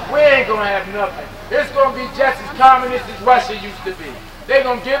 We ain't going to have nothing. It's going to be just as communist as Russia used to be. They're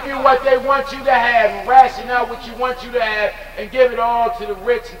going to give you what they want you to have and ration out what you want you to have and give it all to the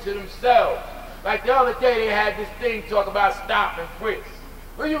rich and to themselves. Like the other day they had this thing talk about stop and frisk.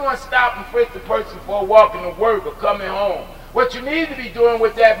 Well, you want to stop and frisk the person for walking to work or coming home. What you need to be doing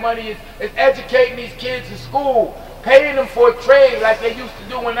with that money is educating these kids in school, paying them for a trade like they used to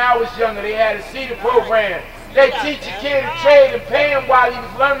do when I was younger. They had a CETA program. They teach a kid a trade and pay him while he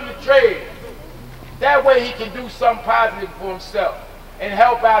was learning the trade. That way he can do something positive for himself and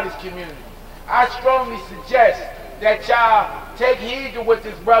help out his community. I strongly suggest that y'all take heed to what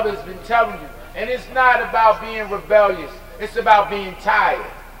this brother has been telling you. And it's not about being rebellious. It's about being tired.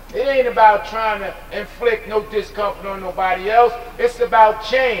 It ain't about trying to inflict no discomfort on nobody else. It's about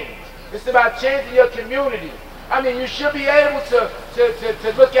change. It's about changing your community. I mean, you should be able to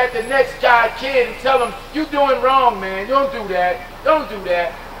look at the next kid and tell him, you doing wrong, man. Don't do that. Don't do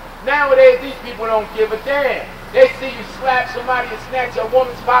that. Nowadays, these people don't give a damn. They see you slap somebody and snatch a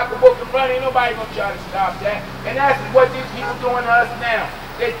woman's pocketbook and run. Ain't nobody gonna try to stop that. And that's what these people doing to us now.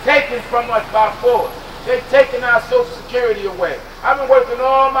 They taking from us by force. They taking our Social Security away. I've been working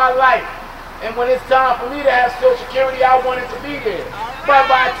all my life. And when it's time for me to have Social Security, I want it to be there. But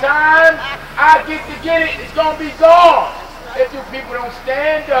by the time I get to get it, it's gonna be gone. If you people don't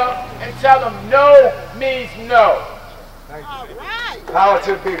stand up and tell them no means no. Thank you. Power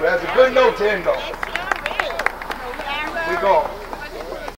to the people. That's a good note to end on. We go.